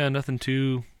yeah, nothing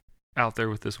too out there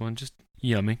with this one. Just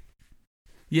yummy.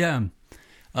 Yeah.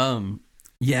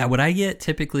 Yeah, what I get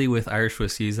typically with Irish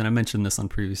whiskeys, and I mentioned this on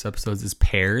previous episodes, is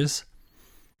pears.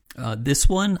 This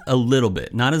one, a little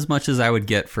bit. Not as much as I would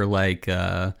get for like...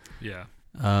 what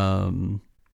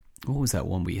was that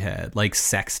one we had? Like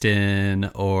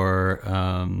Sexton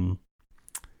or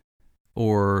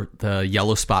the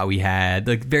Yellow Spot we had.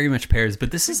 Like very much pears.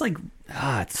 But this is like...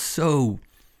 it's so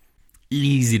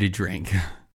easy to drink.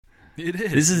 It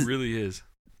is. It really is.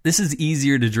 This is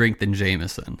easier to drink than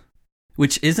Jameson.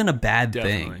 Which isn't a bad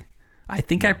thing. I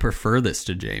think I prefer this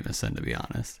to Jameson, to be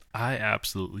honest. I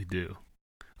absolutely do.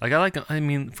 Like, I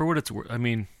mean, for what it's worth, I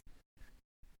mean,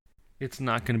 it's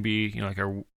not going to be, you know, like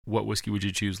what whiskey would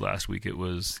you choose last week? It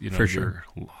was, you know, for sure.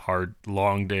 Hard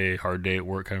day at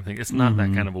work kind of thing. It's not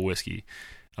that kind of a whiskey.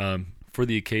 For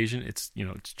the occasion, it's, you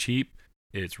know, it's cheap.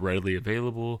 It's readily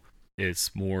available.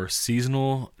 It's more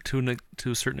seasonal to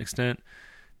a certain extent.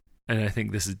 And I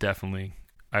think this is definitely...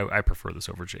 I prefer this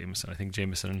over Jameson. I think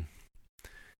Jameson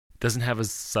doesn't have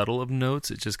as subtle of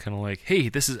notes. It's just kind of like, hey,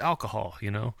 this is alcohol,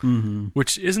 you know,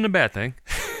 which isn't a bad thing.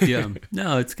 Yeah,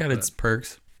 no, it's got its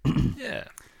perks. Yeah,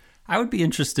 I would be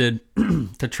interested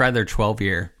to try their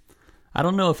 12-year. I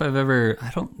don't know if I've ever.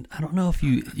 I don't know if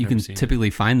you can typically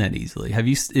find that easily. Have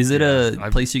you? Is it a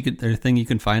place you could or thing you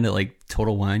can find at like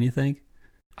Total Wine? You think?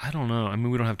 I don't know. I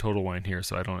mean, we don't have Total Wine here,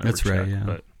 so I don't. That's right.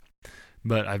 Yeah,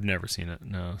 but I've never seen it.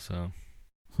 No, so.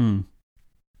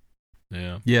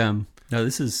 Yeah. Yeah. No,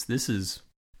 this is.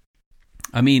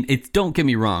 I mean, don't get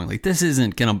me wrong. Like this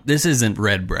isn't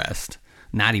Redbreast.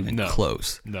 Not even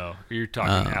close. No, you're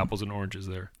talking apples and oranges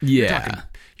there. Yeah.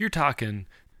 You're talking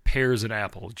pears and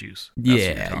apple juice.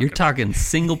 That's you're talking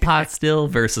single pot still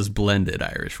versus blended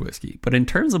Irish whiskey. But in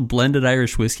terms of blended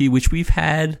Irish whiskey, which we've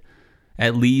had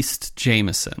at least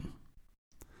Jameson,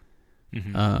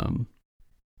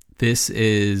 this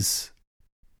is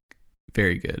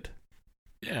very good.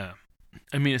 Yeah.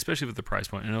 I mean, especially with the price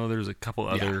point. I know there's a couple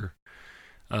other,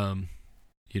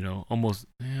 you know, almost,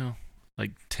 you know,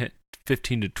 like $15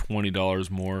 to $20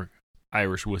 more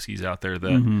Irish whiskeys out there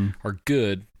that are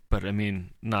good, but I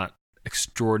mean, not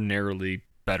extraordinarily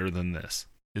better than this,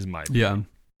 is my opinion.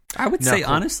 Yeah. I would say,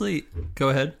 honestly, go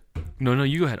ahead. No,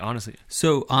 you go ahead, honestly.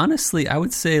 So, honestly, I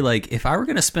would say, like, if I were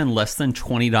going to spend less than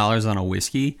 $20 on a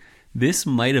whiskey, this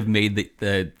might have made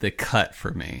the cut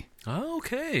for me. Oh,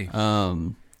 okay.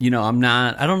 You know,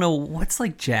 I don't know, what's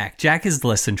like Jack? Jack is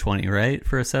less than 20, right?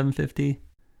 For a 750?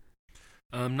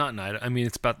 Not in Idaho. I mean,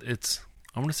 I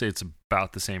want to say it's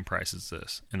about the same price as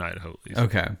this in Idaho, at least.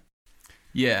 Okay.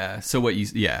 Yeah. So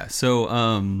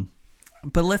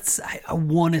but I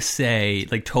want to say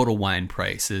like Total Wine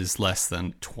price is less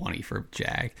than 20 for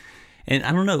Jack. And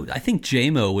I don't know, I think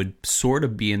JMO would sort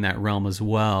of be in that realm as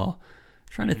well. I'm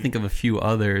trying to think of a few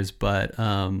others, but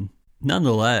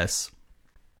nonetheless,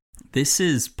 this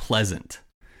is pleasant.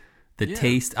 The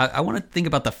taste, I want to think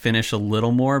about the finish a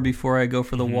little more before I go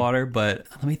for the water, but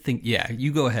let me think. Yeah,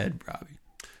 you go ahead, Robbie.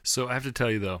 So I have to tell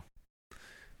you, though,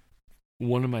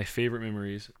 one of my favorite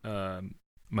memories,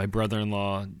 my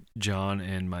brother-in-law, John,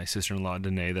 and my sister-in-law,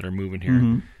 Danae, that are moving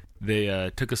here,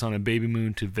 they took us on a baby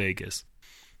moon to Vegas.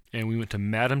 And we went to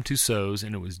Madame Tussauds,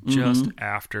 and it was just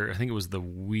after, I think it was the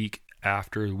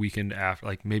weekend after,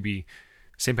 like maybe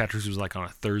St. Patrick's was like on a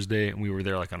Thursday, and we were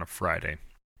there like on a Friday.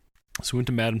 So we went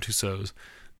to Madame Tussauds,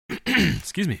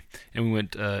 excuse me, and we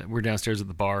went. We're downstairs at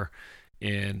the bar,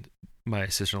 and my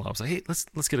sister-in-law was like, "Hey,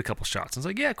 let's get a couple shots." I was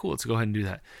like, "Yeah, cool, let's go ahead and do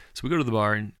that." So we go to the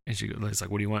bar, and she goes, "It's like,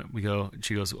 what do you want?" We go, and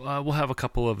she goes, "We'll have a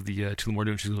couple of the Tullamore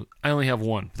Dew." And she goes, "I only have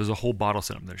one." There's a whole bottle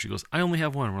set up there. She goes, "I only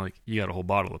have one." And we're like, "You got a whole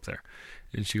bottle up there?"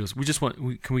 And she goes,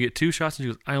 "Can we get 2 shots?" And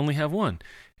she goes, "I only have one."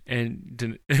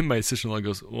 And my sister-in-law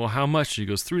goes, well, how much? She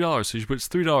goes, $3. So she puts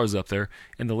 $3 up there,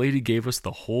 and the lady gave us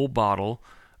the whole bottle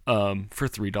for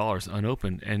 $3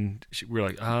 unopened. And we were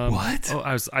like, what? Oh,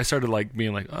 I started like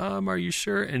being like, are you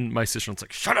sure? And my sister-in-law's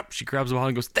like, shut up. She grabs the bottle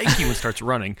and goes, thank you, and starts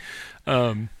running.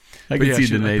 I can see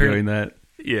Danae doing that.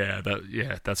 Yeah,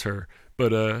 that's her.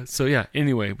 But so yeah,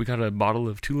 anyway, we got a bottle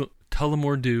of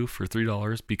Tullamore Dew for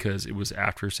 $3 because it was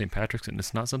after St. Patrick's, and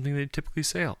it's not something they typically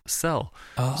sell.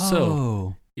 Oh.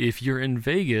 So if you're in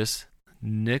Vegas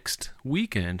next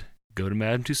weekend, go to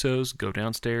Madame Tussauds, go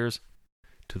downstairs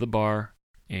to the bar,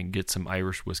 and get some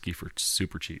Irish whiskey for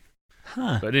super cheap.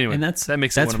 Huh. But anyway, and that's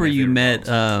where you met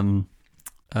Gwen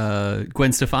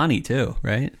Stefani too,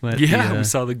 right? We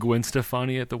saw the Gwen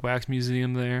Stefani at the Wax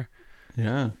Museum there.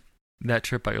 Yeah. That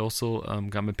trip, I also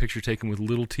got my picture taken with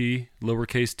Little T,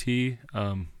 lowercase t,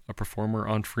 a performer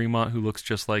on Fremont who looks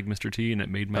just like Mr. T, and it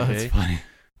made my day. That's funny. It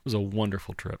was a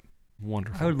wonderful trip.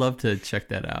 Wonderful. I would love to check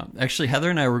that out. Actually,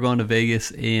 Heather and I were going to Vegas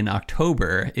in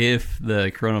October if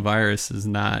the coronavirus is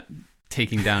not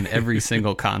taking down every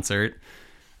single concert.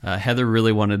 Heather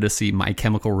really wanted to see My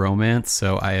Chemical Romance,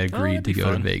 so I agreed to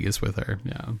go to Vegas with her.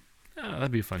 Yeah. Oh, that'd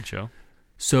be a fun show.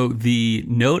 So the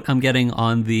note I'm getting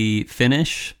on the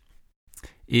finish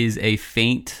is a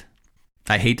faint,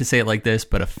 I hate to say it like this,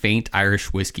 but a faint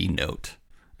Irish whiskey note.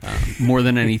 More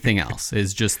than anything else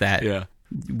is just that. Yeah.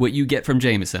 What you get from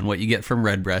Jameson, what you get from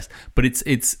Redbreast, but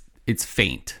it's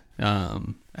faint,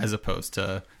 as opposed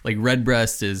to like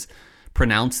Redbreast is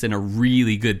pronounced in a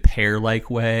really good pear-like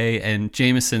way, and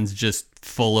Jameson's just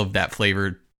full of that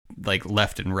flavor, like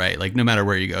left and right. Like no matter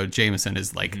where you go, Jameson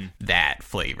is like that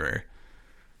flavor.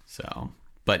 So,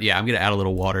 but yeah, I'm gonna add a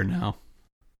little water now.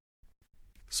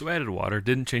 So I added water.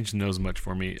 Didn't change the nose much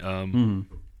for me.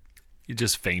 It's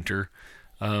just fainter.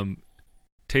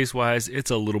 Taste-wise,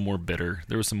 it's a little more bitter.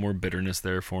 There was some more bitterness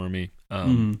there for me.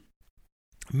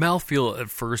 Mouthfeel, at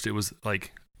first, it was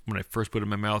like, when I first put it in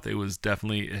my mouth, it was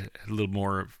definitely a little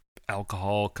more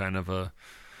alcohol, kind of a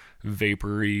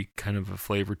vapory kind of a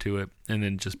flavor to it, and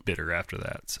then just bitter after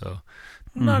that. So,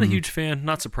 not a huge fan.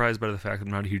 Not surprised by the fact that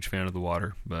I'm not a huge fan of the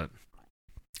water, but...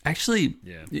 Actually,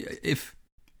 yeah.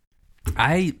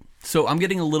 So I'm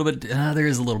getting a little bit, there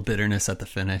is a little bitterness at the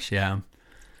finish, yeah.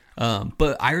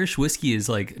 But Irish whiskey is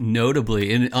like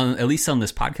notably, at least on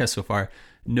this podcast so far,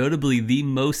 notably the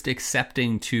most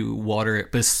accepting to water,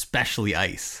 but especially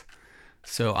ice.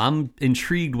 So I'm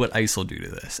intrigued what ice will do to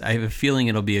this. I have a feeling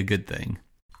it'll be a good thing.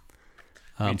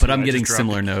 But I'm getting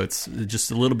similar notes, just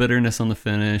a little bitterness on the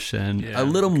finish and a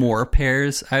little more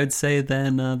pears, I would say,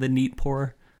 than the neat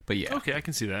pour. But yeah. Okay, I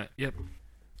can see that. Yep.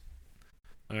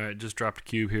 All right, just dropped a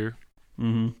cube here.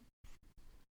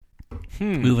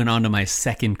 Moving on to my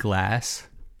second glass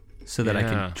so that I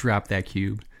can drop that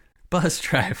cube. Bus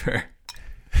driver.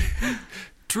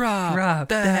 Drop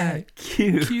that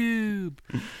cube.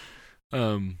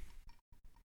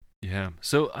 Yeah.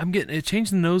 So I'm getting it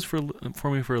changed the nose for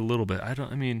me for a little bit.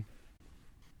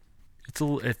 It's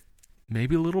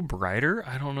maybe a little brighter.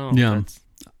 I don't know. Yeah.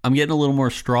 I'm getting a little more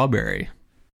strawberry.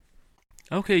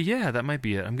 Okay, yeah, that might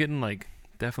be it. I'm getting like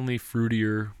definitely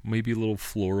fruitier, maybe a little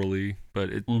florally, but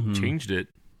it changed it.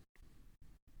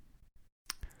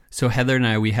 So Heather and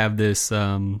I, we have this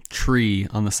tree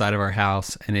on the side of our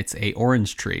house, and it's a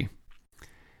orange tree.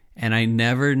 And I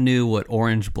never knew what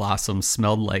orange blossom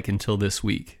smelled like until this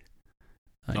week.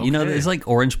 You know, there's like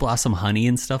orange blossom honey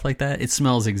and stuff like that. It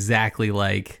smells exactly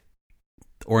like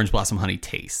orange blossom honey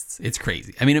tastes. It's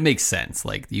crazy. I mean, it makes sense.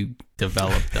 Like you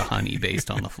develop the honey based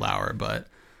on the flower, but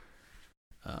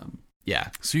yeah.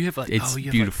 So you have like, it's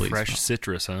beautifully fresh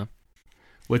citrus, huh?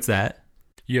 What's that?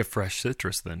 You have fresh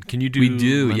citrus then. Can you do? We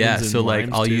do, yeah. So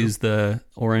like I'll too? use the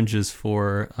oranges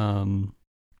for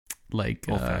like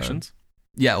old fashions.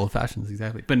 Yeah, old fashions,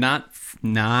 exactly. But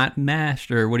not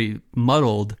mashed or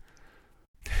muddled,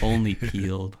 only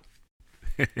peeled.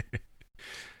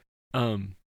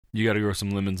 You got to grow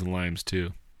some lemons and limes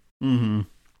too. Mm-hmm.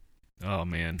 Oh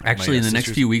man! Actually, in the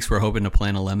next few weeks, we're hoping to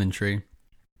plant a lemon tree.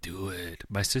 Do it.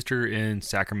 My sister in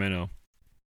Sacramento.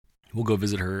 We'll go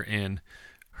visit her, and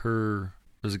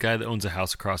there's a guy that owns a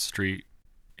house across the street,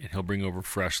 and he'll bring over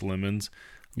fresh lemons.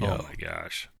 Yo. Oh my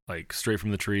gosh! Like straight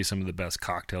from the tree, some of the best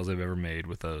cocktails I've ever made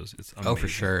with those. It's amazing. Oh, for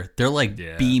sure. They're like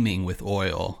beaming with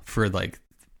oil for like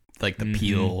the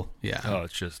peel. Yeah. Oh,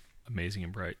 it's just amazing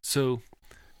and bright. So,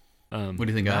 what do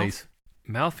you think, guys?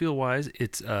 Mouthfeel wise,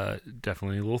 it's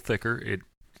definitely a little thicker.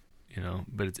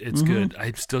 But it's good.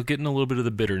 I'm still getting a little bit of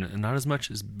the bitterness, not as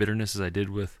much as bitterness as I did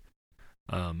with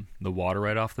the water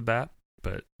right off the bat.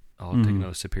 But I'll take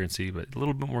another sip here and see. But a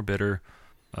little bit more bitter.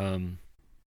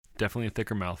 Definitely a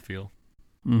thicker mouthfeel.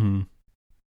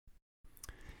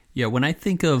 Yeah, when I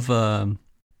think of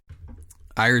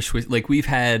Irish whiskey, like we've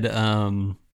had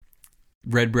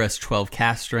Redbreast 12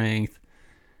 cask strength,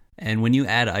 and when you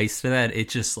add ice to that, it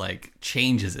just like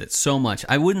changes it so much.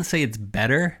 I wouldn't say it's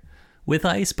better with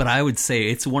ice, but I would say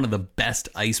it's one of the best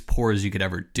ice pours you could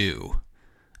ever do.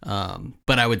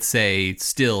 But I would say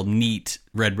still neat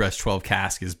Redbreast 12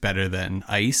 cask is better than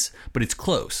ice, but it's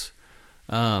close.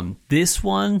 This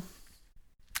one,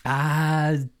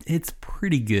 it's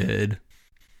pretty good.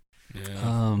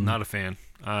 Yeah, not a fan.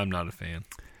 I'm not a fan.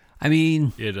 I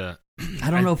mean, it. I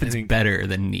don't know if it's better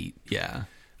than neat. Yeah.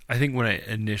 I think when I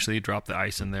initially dropped the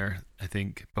ice in there, I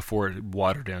think before it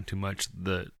watered down too much,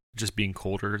 just being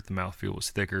colder, the mouthfeel was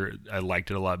thicker. I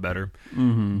liked it a lot better.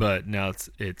 Mm-hmm. But now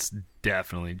it's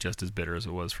definitely just as bitter as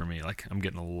it was for me. Like I'm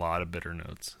getting a lot of bitter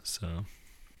notes. So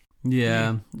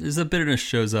yeah, there's a bitterness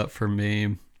shows up for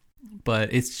me,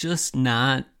 but it's just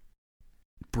not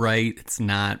bright. It's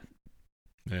not.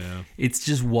 Yeah, it's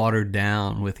just watered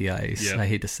down with the ice. Yeah. I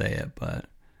hate to say it, but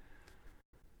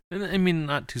and I mean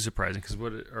not too surprising because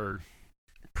our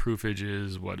proofage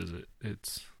is, what is it?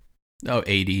 It's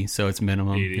 80, so it's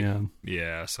minimum. 80.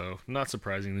 Yeah, so not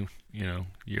surprisingly,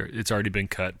 it's already been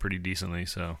cut pretty decently.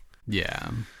 So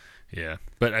yeah.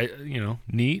 But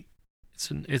neat.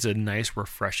 It's a nice,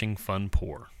 refreshing, fun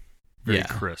pour. Very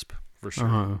crisp for sure.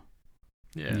 Uh-huh.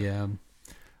 Yeah.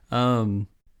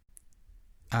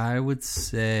 I would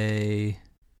say,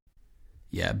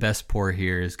 best pour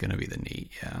here is going to be the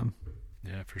neat.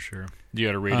 Yeah, for sure. Do you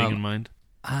got a rating in mind?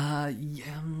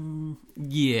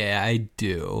 Yeah, I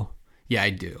do. Yeah,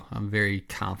 I do. I'm very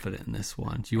confident in this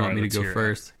one. Do you want me to go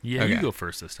first? Yeah, okay. You go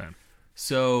first this time.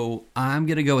 So I'm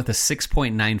going to go with a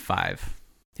 6.95.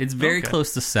 It's very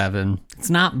close to 7. It's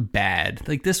not bad.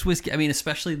 Like this whiskey, I mean,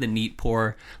 especially the neat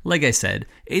pour, like I said,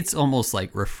 it's almost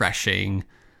like refreshing,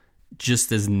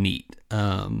 just as neat.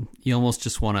 You almost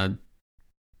just want to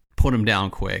put them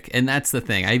down quick. And that's the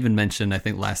thing. I even mentioned, I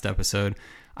think last episode,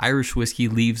 Irish whiskey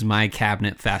leaves my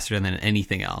cabinet faster than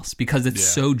anything else because it's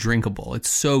so drinkable. It's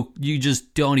so, you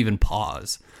just don't even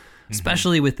pause,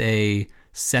 especially with a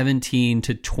 $17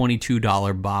 to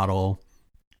 $22 bottle.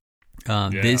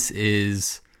 This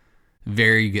is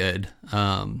very good.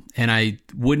 And I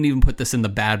wouldn't even put this in the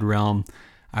bad realm.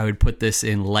 I would put this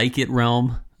in like it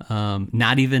realm.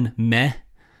 Not even meh.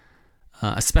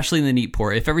 Especially in the neat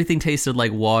pour. If everything tasted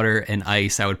like water and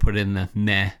ice, I would put it in the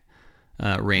meh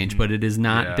range, but it is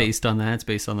not based on that. It's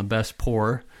based on the best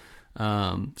pour.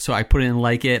 So I put it in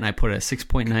like it, and I put it at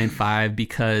 6.95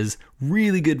 because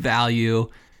really good value.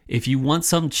 If you want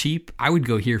something cheap, I would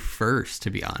go here first,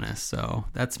 to be honest. So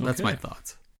that's my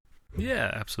thoughts. Yeah,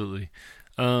 absolutely.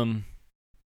 I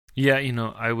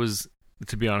was,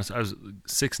 to be honest, I was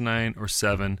 6.9 or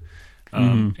 7,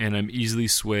 and I'm easily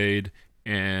swayed.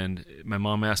 And my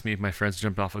mom asked me if my friends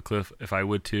jumped off a cliff, if I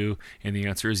would too, and the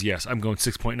answer is yes. I'm going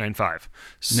 6.95.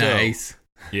 So, nice.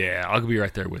 Yeah, I'll be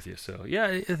right there with you. So yeah,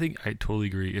 I think I totally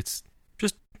agree. It's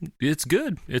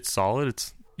good. It's solid.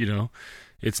 It's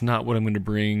it's not what I'm going to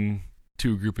bring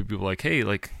to a group of people. Like, hey,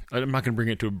 like I'm not going to bring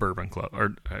it to a bourbon club,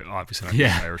 or obviously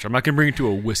not Irish. I'm not going to bring it to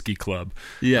a whiskey club.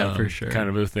 Yeah, for sure. Kind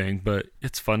of a thing, but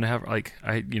it's fun to have. Like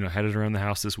I had it around the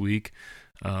house this week.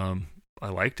 I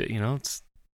liked it.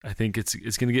 I think it's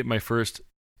going to get my first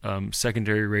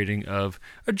secondary rating of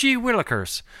a G.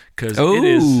 Willikers because it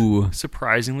is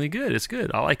surprisingly good. It's good.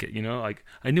 I like it. Like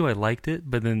I knew I liked it,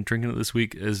 but then drinking it this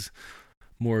week is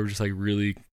more of just like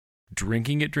really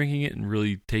drinking it, and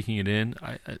really taking it in.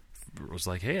 I was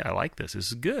like, hey, I like this. This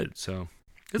is good. So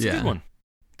it's a good one.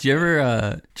 Did you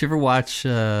ever watch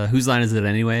Whose Line Is It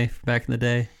Anyway back in the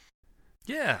day?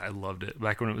 Yeah, I loved it.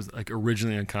 Back when it was like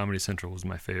originally on Comedy Central was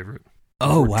my favorite.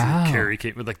 Oh, wow. Drew Carey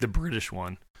came with like the British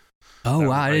one. Oh,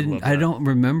 wow. I don't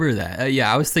remember that.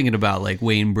 I was thinking about like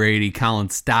Wayne Brady,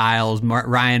 Colin Stiles,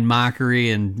 Ryan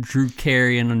Mockery, and Drew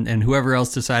Carey, and whoever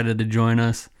else decided to join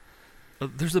us.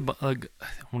 There's I want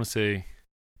to say,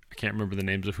 I can't remember the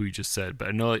names of who you just said, but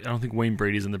I know I don't think Wayne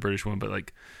Brady's in the British one, but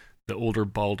like the older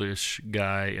baldish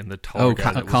guy and the tall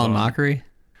guy. Oh, Colin Mockery?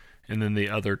 And then the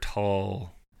other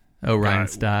tall. Oh, Ryan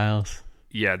Stiles.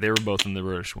 Yeah, they were both in the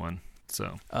British one.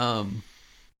 So,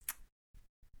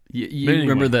 you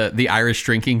remember the Irish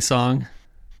drinking song?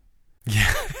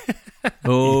 Yeah.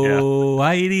 Oh,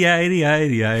 I.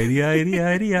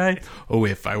 Oh,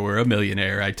 if I were a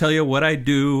millionaire, I'd tell you what I'd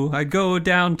do. I'd go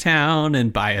downtown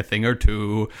and buy a thing or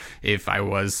two. If I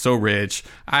was so rich,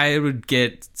 I would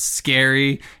get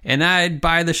scary and I'd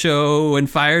buy the show and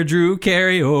fire Drew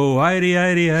Carey. Oh,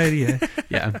 Yeah,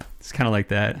 it's kind of like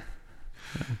that.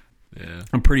 Yeah.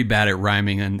 I'm pretty bad at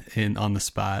rhyming on the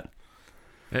spot.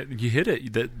 You hit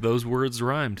it. Those words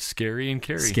rhymed. Scary and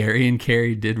carry. Scary and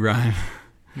carry did rhyme.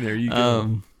 There you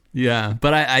go. Yeah,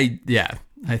 but I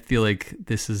feel like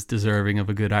this is deserving of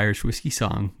a good Irish whiskey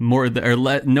song.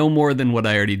 No more than what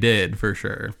I already did, for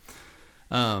sure.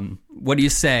 What do you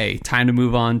say? Time to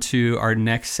move on to our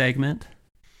next segment?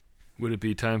 Would it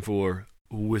be time for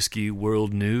Whiskey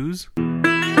World News?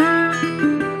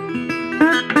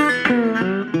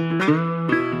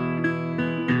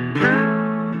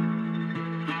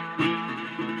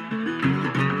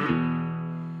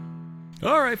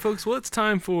 All right, folks. Well, it's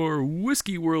time for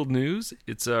Whiskey World News.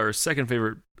 It's our second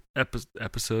favorite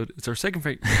episode. It's our second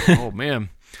favorite. Oh, man.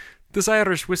 This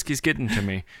Irish whiskey's getting to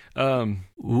me.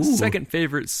 Second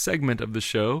favorite segment of the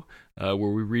show, where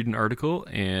we read an article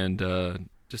and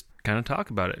just kind of talk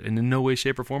about it. And in no way,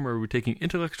 shape, or form are we taking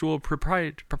intellectual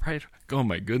propriety. Oh,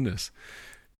 my goodness.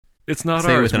 It's not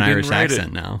Say ours. Say it with an Irish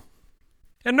accent now.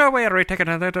 In no way are we taking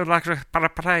intellectual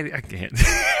propriety. I can't.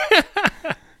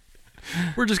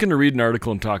 We're just going to read an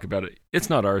article and talk about it. It's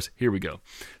not ours. Here we go.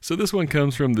 So this one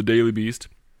comes from the Daily Beast.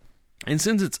 And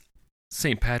since it's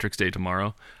St. Patrick's Day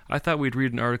tomorrow, I thought we'd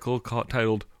read an article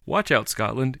titled, "Watch Out,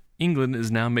 Scotland. England is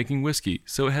now making whiskey."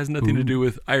 So it has nothing to do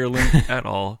with Ireland at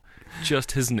all,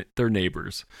 just their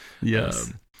neighbors.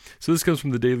 Yes. So this comes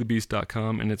from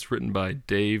thedailybeast.com, and it's written by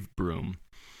Dave Broom.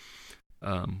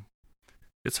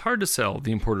 It's hard to sell,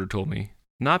 the importer told me,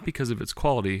 not because of its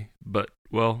quality, but,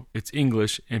 well, it's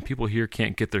English, and people here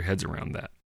can't get their heads around that.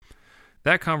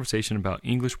 That conversation about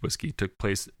English whiskey took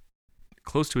place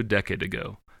close to a decade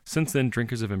ago. Since then,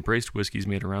 drinkers have embraced whiskeys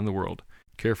made around the world.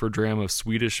 Care for a dram of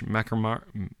Swedish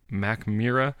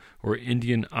Mackmyra or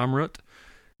Indian Amrut?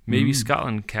 Maybe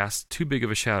Scotland casts too big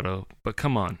of a shadow, but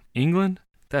come on, England?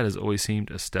 That has always seemed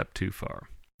a step too far.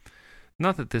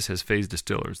 Not that this has fazed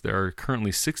distillers. There are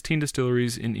currently 16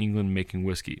 distilleries in England making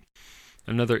whiskey.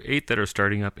 Another 8 that are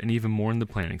starting up, and even more in the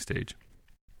planning stage.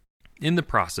 In the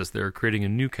process, they are creating a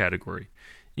new category.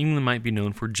 England might be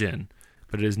known for gin,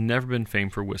 but it has never been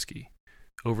famed for whiskey.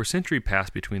 Over a century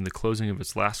passed between the closing of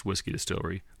its last whiskey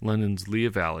distillery, London's Lea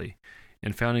Valley,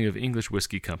 and founding of English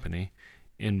Whiskey Company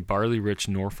in barley-rich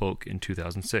Norfolk in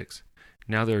 2006.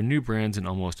 Now there are new brands in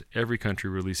almost every country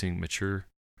releasing mature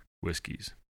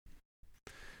whiskies.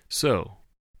 So,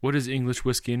 what is English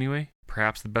whiskey anyway?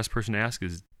 Perhaps the best person to ask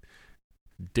is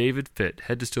David Fitt,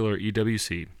 head distiller at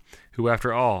EWC, who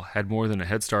after all had more than a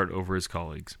head start over his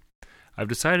colleagues. I've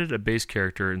decided a base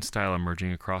character and style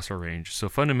emerging across our range, so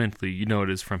fundamentally you know it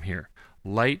is from here.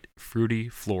 Light, fruity,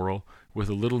 floral, with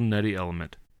a little nutty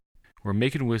element. We're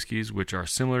making whiskeys which are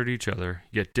similar to each other,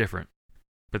 yet different.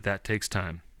 But that takes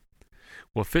time.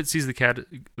 While Fitt sees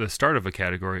the start of a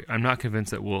category, I'm not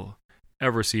convinced that we'll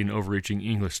ever see an overreaching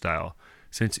English style,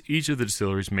 since each of the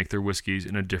distilleries make their whiskeys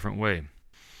in a different way.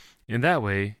 In that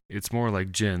way, it's more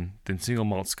like gin than single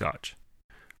malt scotch.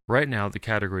 Right now, the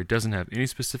category doesn't have any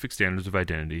specific standards of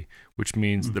identity, which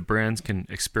means the brands can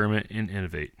experiment and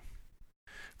innovate.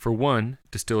 For one,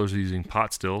 distillers are using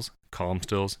pot stills, column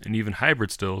stills, and even hybrid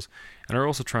stills, and are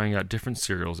also trying out different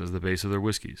cereals as the base of their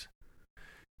whiskeys.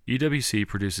 EWC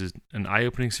produces an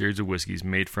eye-opening series of whiskeys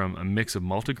made from a mix of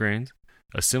malted grains.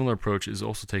 A similar approach is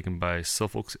also taken by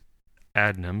Suffolk's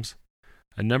Adnams.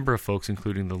 A number of folks,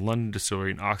 including the London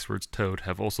distillery and Oxford's Toad,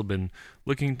 have also been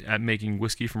looking at making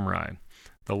whiskey from rye.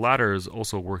 The latter is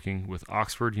also working with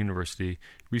Oxford University,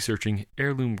 researching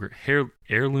heirloom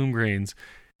grains,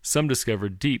 some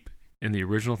discovered deep in the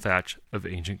original thatch of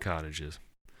ancient cottages.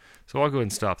 So I'll go ahead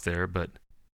and stop there, but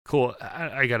cool.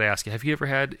 I got to ask you, have you ever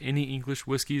had any English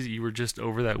whiskeys? You were just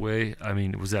over that way. I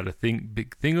mean, was that a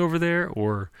big thing over there,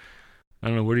 or I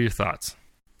don't know, what are your thoughts?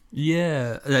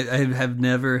 Yeah, I have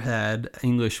never had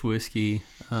English whiskey.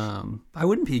 I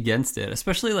wouldn't be against it,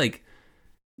 especially like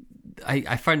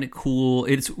I find it cool.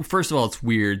 First of all, it's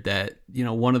weird that, you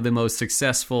know, one of the most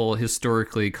successful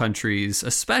historically countries,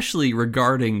 especially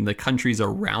regarding the countries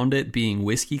around it being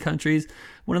whiskey countries,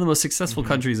 one of the most successful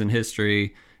countries in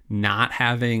history, not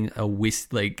having a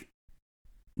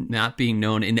not being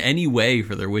known in any way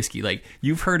for their whiskey. Like,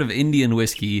 you've heard of Indian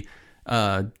whiskey,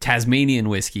 Tasmanian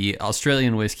whiskey,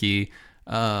 Australian whiskey,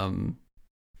 you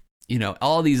know,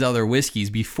 all these other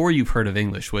whiskeys before you've heard of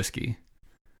English whiskey.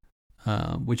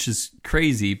 Which is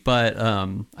crazy, but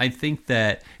I think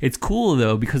that it's cool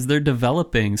though, because they're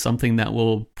developing something that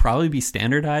will probably be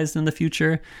standardized in the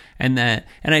future, and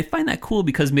I find that cool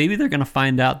because maybe they're going to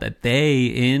find out that they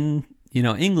in, you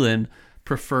know, England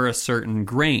prefer a certain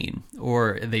grain,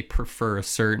 or they prefer a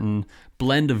certain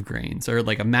blend of grains, or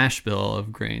like a mash bill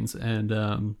of grains,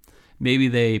 and maybe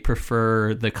they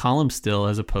prefer the column still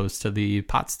as opposed to the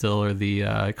pot still, or the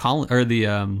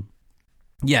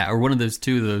or one of those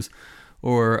two of those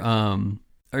or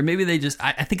maybe they just.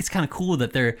 I think it's kind of cool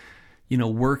that they're,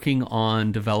 working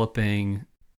on developing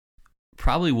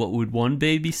probably what would one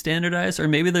day be standardized, or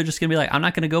maybe they're just gonna be like, I'm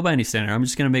not gonna go by any standard. I'm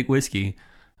just gonna make whiskey.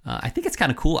 I think it's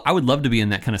kind of cool. I would love to be in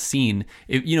that kind of scene.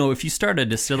 If you start a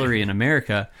distillery in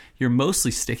America, you're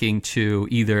mostly sticking to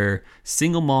either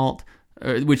single malt,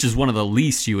 which is one of the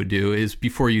least you would do, is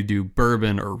before you do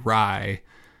bourbon or rye.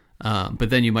 But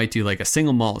then you might do like a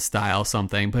single malt style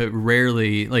something, but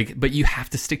rarely but you have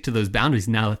to stick to those boundaries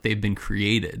now that they've been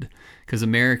created, because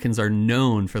Americans are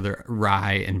known for their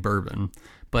rye and bourbon,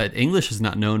 but English is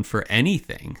not known for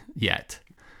anything yet.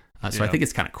 So I think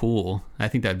it's kind of cool. I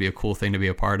think that'd be a cool thing to be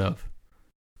a part of.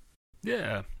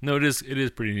 Yeah, no, it is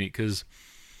pretty neat, because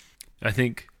I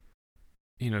think,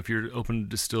 if you're open to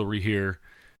distillery here,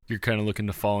 you're kind of looking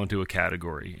to fall into a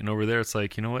category, and over there it's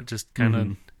like, you know what, just kind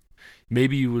of,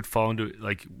 maybe you would fall into,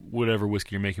 like, whatever whiskey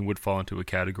you're making would fall into a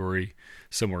category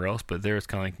somewhere else, but there it's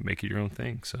kind of like make it your own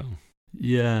thing. So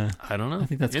yeah, I don't know. I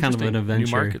think that's kind of an adventure.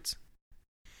 New markets.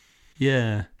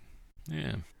 Yeah.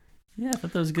 Yeah. Yeah, I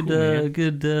thought that was a good, Cool,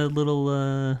 good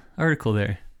little article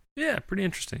there. Yeah, pretty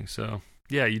interesting. So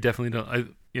yeah, you definitely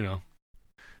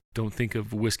don't think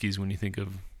of whiskeys when you think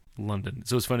of London.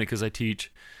 So it's funny because I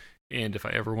teach, and if I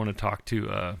ever want to talk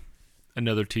to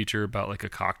another teacher about like a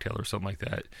cocktail or something like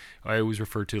that, I always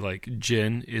refer to like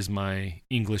gin is my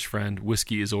English friend,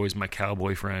 whiskey is always my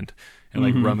cowboy friend, and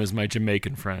like rum is my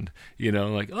Jamaican friend.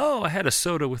 Like, oh, I had a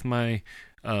soda with my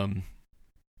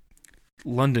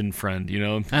London friend,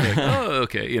 like, oh,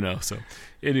 okay, so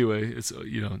anyway, it's,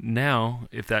 now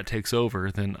if that takes over,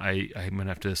 then I'm gonna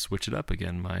have to switch it up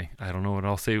again. I don't know what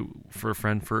I'll say for a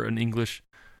friend, for an English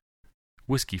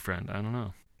whiskey friend. I don't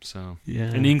know. So yeah,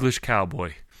 an English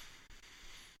cowboy.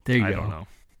 There you go. I don't know.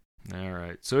 All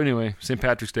right. So anyway, St.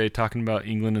 Patrick's Day, talking about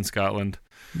England and Scotland.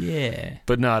 Yeah.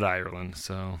 But not Ireland.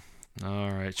 So, all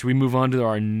right. Should we move on to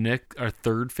our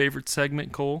third favorite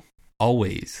segment, Cole?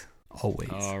 Always.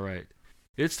 All right.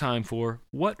 It's time for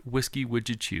What Whiskey Would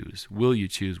You Choose? Will you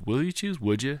choose? Will you choose?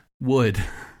 Would you? Would.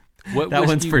 What that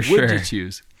one's for sure. Would you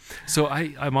choose? So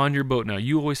I'm on your boat now.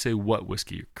 You always say what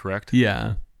whiskey, correct?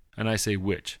 Yeah. And I say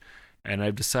which. And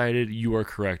I've decided you are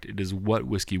correct. It is what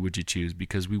whiskey would you choose,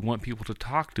 because we want people to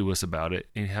talk to us about it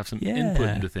and have some input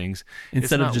into things.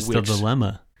 Instead of just a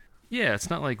dilemma. Yeah, it's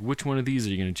not like which one of these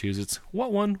are you going to choose. It's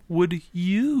what one would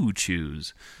you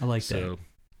choose? I like that.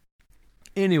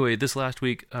 Anyway, this last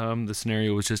week, the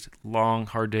scenario was just long,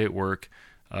 hard day at work.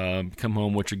 Come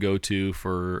home, what you go to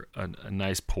for a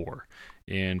nice pour.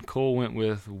 And Cole went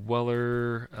with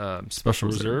Weller Special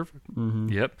Reserve. Mm-hmm.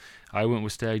 Yep. I went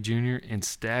with Stag Jr., and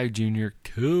Stag Jr.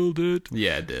 killed it.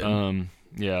 Yeah, it did.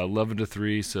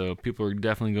 11-3. So people are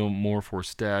definitely going more for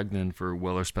Stag than for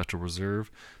Weller Special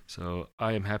Reserve. So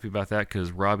I am happy about that,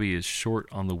 because Robbie is short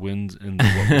on the wins in the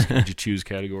what whiskey would you choose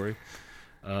category.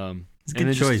 It's a and good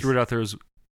then choice. just threw it out there as,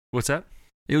 what's that?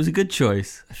 It was a good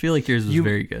choice. I feel like yours was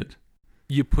very good.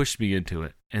 You pushed me into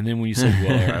it, and then when you said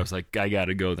Weller, I was like, I got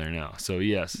to go there now. So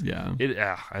yes,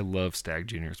 yeah, I love Stag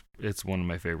Jr. It's one of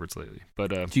my favorites lately. But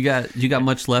do you got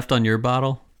much left on your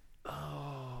bottle?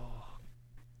 Oh,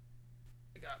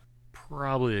 I got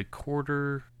probably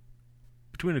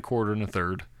between a quarter and a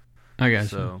third. I got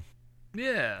so.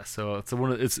 Yeah, so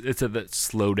it's at that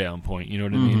slow down point, you know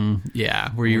what I mean?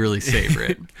 Yeah, where you really savor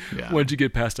it. Yeah. Once you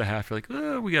get past a half, you're like,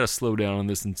 oh, we got to slow down on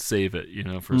this and save it,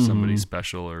 for somebody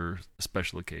special or a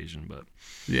special occasion. But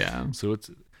yeah, so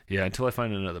it's until I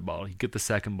find another bottle. You get the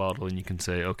second bottle and you can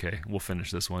say, okay, we'll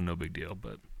finish this one, no big deal.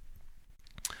 But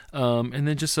and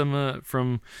then just some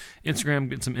from Instagram,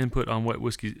 getting some input on what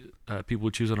whiskey people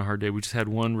would choose on a hard day. We just had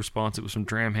one response. It was from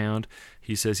Dramhound.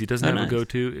 He says he doesn't have a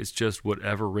go-to. It's just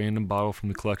whatever random bottle from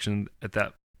the collection at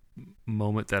that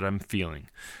moment that I'm feeling.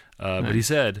 But he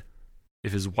said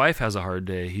if his wife has a hard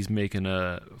day, he's making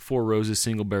a Four Roses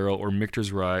single barrel or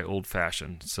Michter's Rye old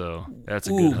fashioned. So that's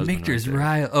a good husband. Michter's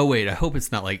Rye. Oh wait, I hope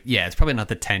it's not it's probably not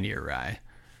the 10-year rye.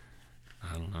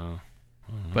 I don't know.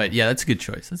 But yeah, that's a good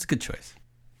choice. That's a good choice.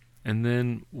 And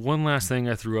then one last thing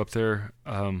I threw up there.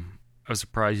 I was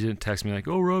surprised you didn't text me like,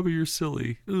 "Oh, Robbie, you're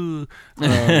silly." No,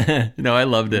 I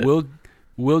loved it.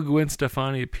 Will Gwen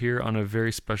Stefani appear on a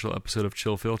very special episode of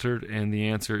Chill Filtered? And the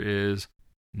answer is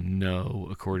no,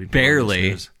 according to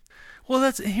barely.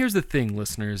 Well, here's the thing,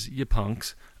 listeners, you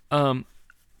punks.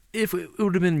 If it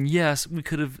would have been yes, we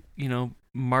could have,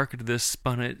 marketed this,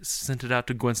 spun it, sent it out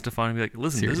to Gwen Stefani, and be like,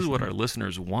 "Listen, Seriously. This is what our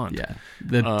listeners want." Yeah,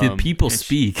 the people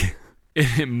speak.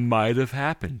 It might have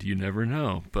happened. You never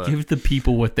know. But give the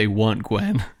people what they want,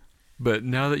 Gwen. But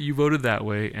now that you voted that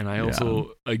way, and I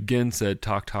also again said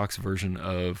Talk's version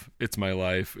of "It's My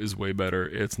Life" is way better.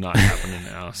 It's not happening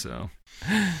now. So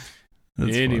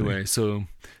Anyway, funny. so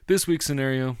this week's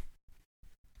scenario,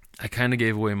 I kind of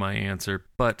gave away my answer,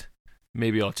 but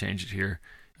maybe I'll change it here.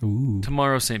 Ooh.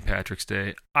 Tomorrow's St. Patrick's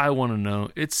Day. I want to know,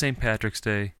 it's St. Patrick's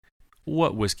Day.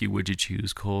 What whiskey would you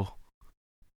choose, Cole?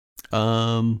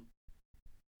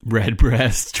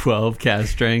 Redbreast 12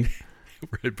 cast strength.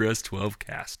 Redbreast 12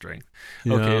 cast strength.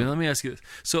 Yeah. Okay, let me ask you this.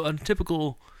 So on a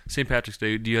typical St. Patrick's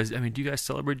Day, do you guys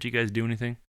celebrate? Do you guys do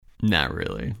anything? Not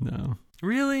really, no.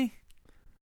 Really?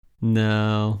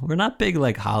 No. We're not big,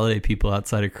 like, holiday people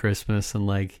outside of Christmas and,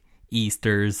 like,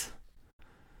 Easters.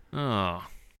 Oh.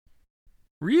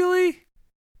 Really?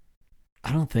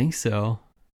 I don't think so.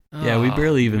 Yeah, we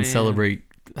barely even celebrate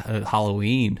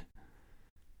Halloween.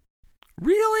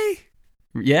 Really?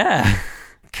 Yeah.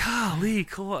 Golly,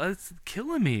 Cole, it's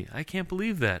killing me. I can't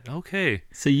believe that. Okay.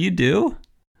 So you do?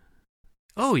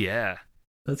 Oh, yeah.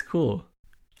 That's cool.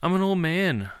 I'm an old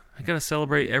man. I gotta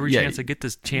celebrate every chance I get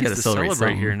this chance to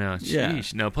celebrate here now. Yeah.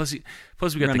 Sheesh. No, plus we got the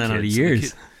kids. Running out of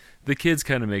years. The kids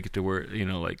kind of make it to where,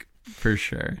 like, for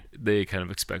sure, they kind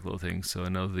of expect little things. So I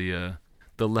know the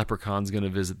leprechaun's gonna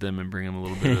visit them and bring them a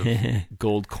little bit of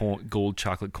gold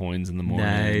chocolate coins in the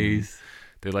morning. Nice.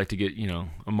 They like to get,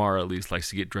 Amara at least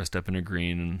likes to get dressed up in a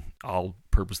green, and I'll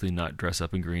purposely not dress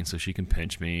up in green so she can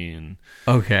pinch me. And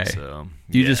okay, so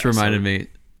you just reminded me.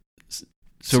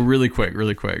 So really quick.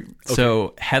 Okay.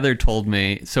 So Heather told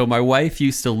me, so my wife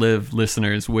used to live,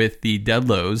 listeners, with the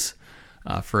Dedlows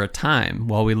for a time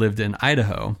while we lived in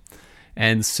Idaho.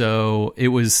 And so it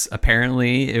was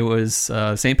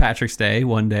St. Patrick's Day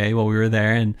one day while we were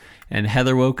there, and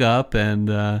Heather woke up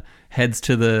and heads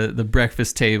to the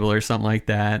breakfast table or something like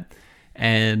that.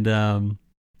 And how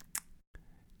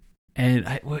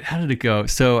did it go?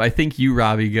 So I think you,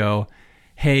 Robbie, go,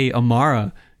 "Hey,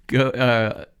 Amara,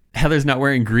 go. Heather's not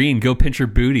wearing green. Go pinch her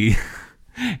booty."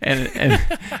 and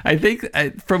I think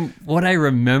from what I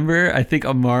remember, I think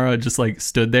Amara just like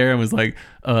stood there and was like,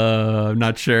 "I'm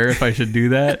not sure if I should do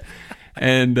that."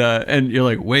 And you're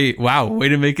like, way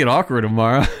to make it awkward,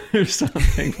 Amara," or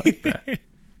something like that.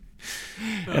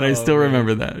 And I still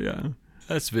remember that. Yeah,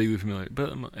 that's vaguely familiar,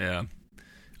 but yeah.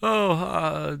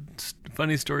 Oh,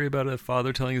 funny story about a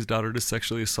father telling his daughter to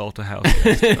sexually assault a house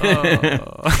guest.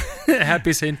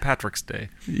 Happy St. Patrick's Day.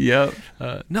 Yep.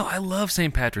 No, I love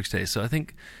St. Patrick's Day. So I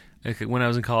think when I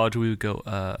was in college, we would go,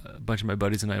 a bunch of my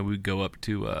buddies and I would go up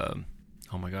to,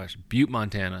 Butte,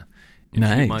 Montana. And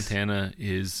nice. Butte, Montana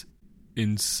is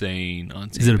insane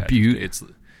on St. Is it Patrick's a butte?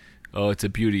 Day. It's a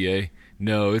beauty, eh?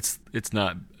 No, it's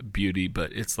not beauty,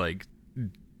 but it's like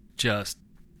just...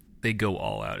 They go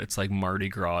all out. It's like Mardi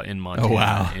Gras in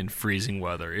Montana in freezing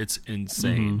weather. It's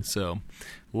insane. Mm-hmm. So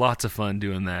lots of fun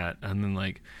doing that. And then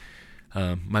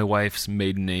my wife's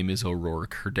maiden name is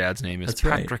O'Rourke. Her dad's name is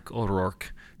Patrick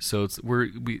O'Rourke. So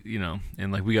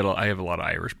I have a lot of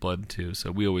Irish blood too. So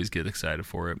we always get excited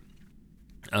for it.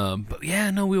 But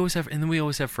yeah, no, we always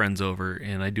have friends over,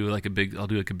 and I'll do like a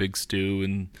big stew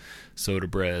and soda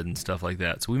bread and stuff like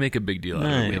that. So we make a big deal out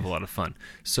of it. We have a lot of fun.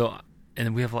 So.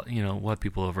 And we have, we'll have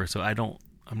people over, so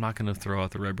I'm not going to throw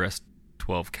out the Redbreast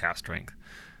 12 cast strength.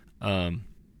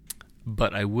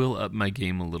 But I will up my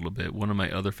game a little bit. One of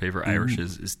my other favorite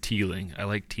Irishes is Teeling. I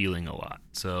like Teeling a lot.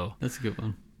 So that's a good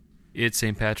one. It's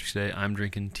St. Patrick's Day. I'm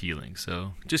drinking Teeling.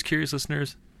 So just curious,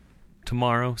 listeners,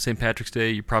 tomorrow, St. Patrick's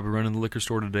Day, you're probably running the liquor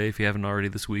store today if you haven't already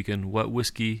this weekend. What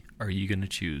whiskey are you going to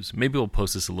choose? Maybe we'll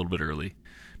post this a little bit early.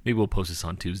 Maybe we'll post this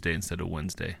on Tuesday instead of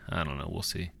Wednesday. I don't know. We'll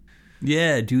see.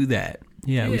 Yeah, do that.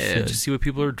 Yeah, we should. Just see what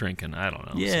people are drinking. I don't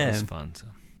know. Yeah. So it's fun. So.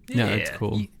 No, it's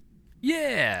cool.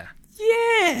 Yeah.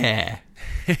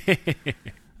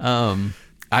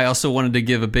 I also wanted to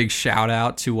give a big shout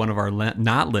out to one of our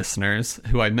not listeners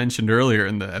who I mentioned earlier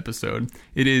in the episode.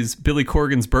 It is Billy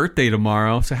Corgan's birthday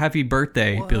tomorrow. So happy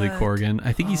birthday, Billy Corgan.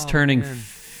 I think he's turning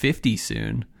 50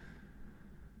 soon.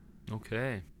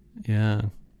 Okay. Yeah.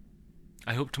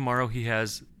 I hope tomorrow he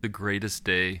has the greatest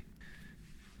day.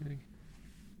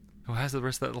 How does the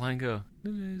rest of that line go?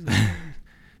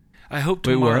 I hope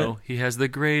tomorrow he has the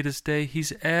greatest day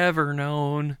he's ever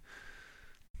known.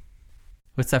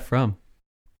 What's that from?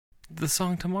 The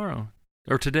song Tomorrow.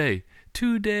 Or Today.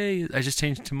 Today. I just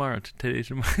changed tomorrow to today.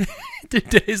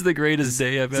 Today's the greatest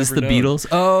day I've ever known. Is this the Beatles?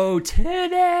 Oh,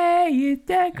 today is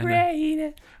the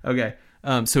greatest. Okay.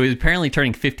 So he's apparently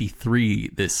turning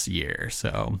 53 this year.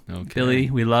 So, Billy,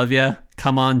 we love you.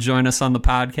 Come on, join us on the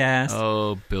podcast.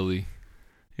 Oh, Billy.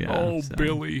 Yeah.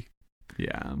 Billy.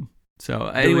 Yeah. So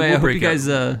anyway, I hope you guys.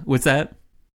 What's that?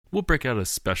 We'll break out a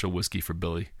special whiskey for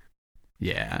Billy.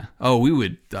 Yeah. Oh,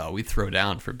 we'd throw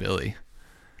down for Billy.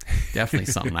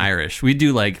 Definitely something Irish. We'd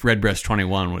do like Redbreast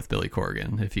 21 with Billy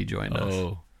Corgan if he joined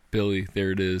us. Billy,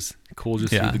 there it is. Cole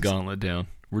just threw the gauntlet down.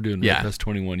 We're doing Red Breast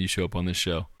 21. You show up on this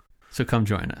show. So come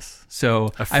join us.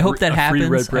 So I hope that happens. Free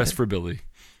Red Breast for Billy.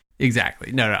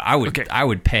 Exactly. No, I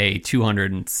would pay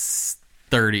 $230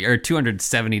 or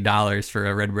 $270 for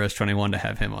a Red Breast 21 to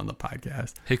have him on the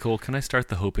podcast. Hey Cole, can I start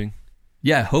the hoping?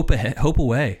 Yeah, hope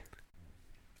away.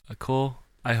 Cole,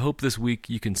 I hope this week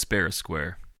you can spare a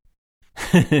square.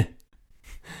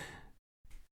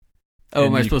 Oh,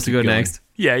 am I supposed to go next?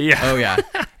 Yeah. Oh, yeah.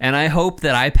 And I hope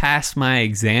that I pass my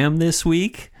exam this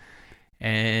week.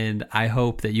 And I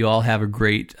hope that you all have a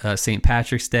great St.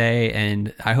 Patrick's Day.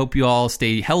 And I hope you all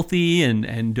stay healthy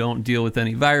and don't deal with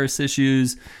any virus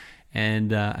issues.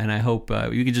 And I hope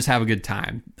you can just have a good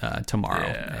time tomorrow.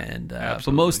 Yeah,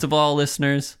 but most of all,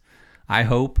 listeners, I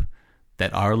hope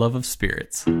that our love of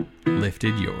spirits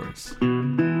lifted yours.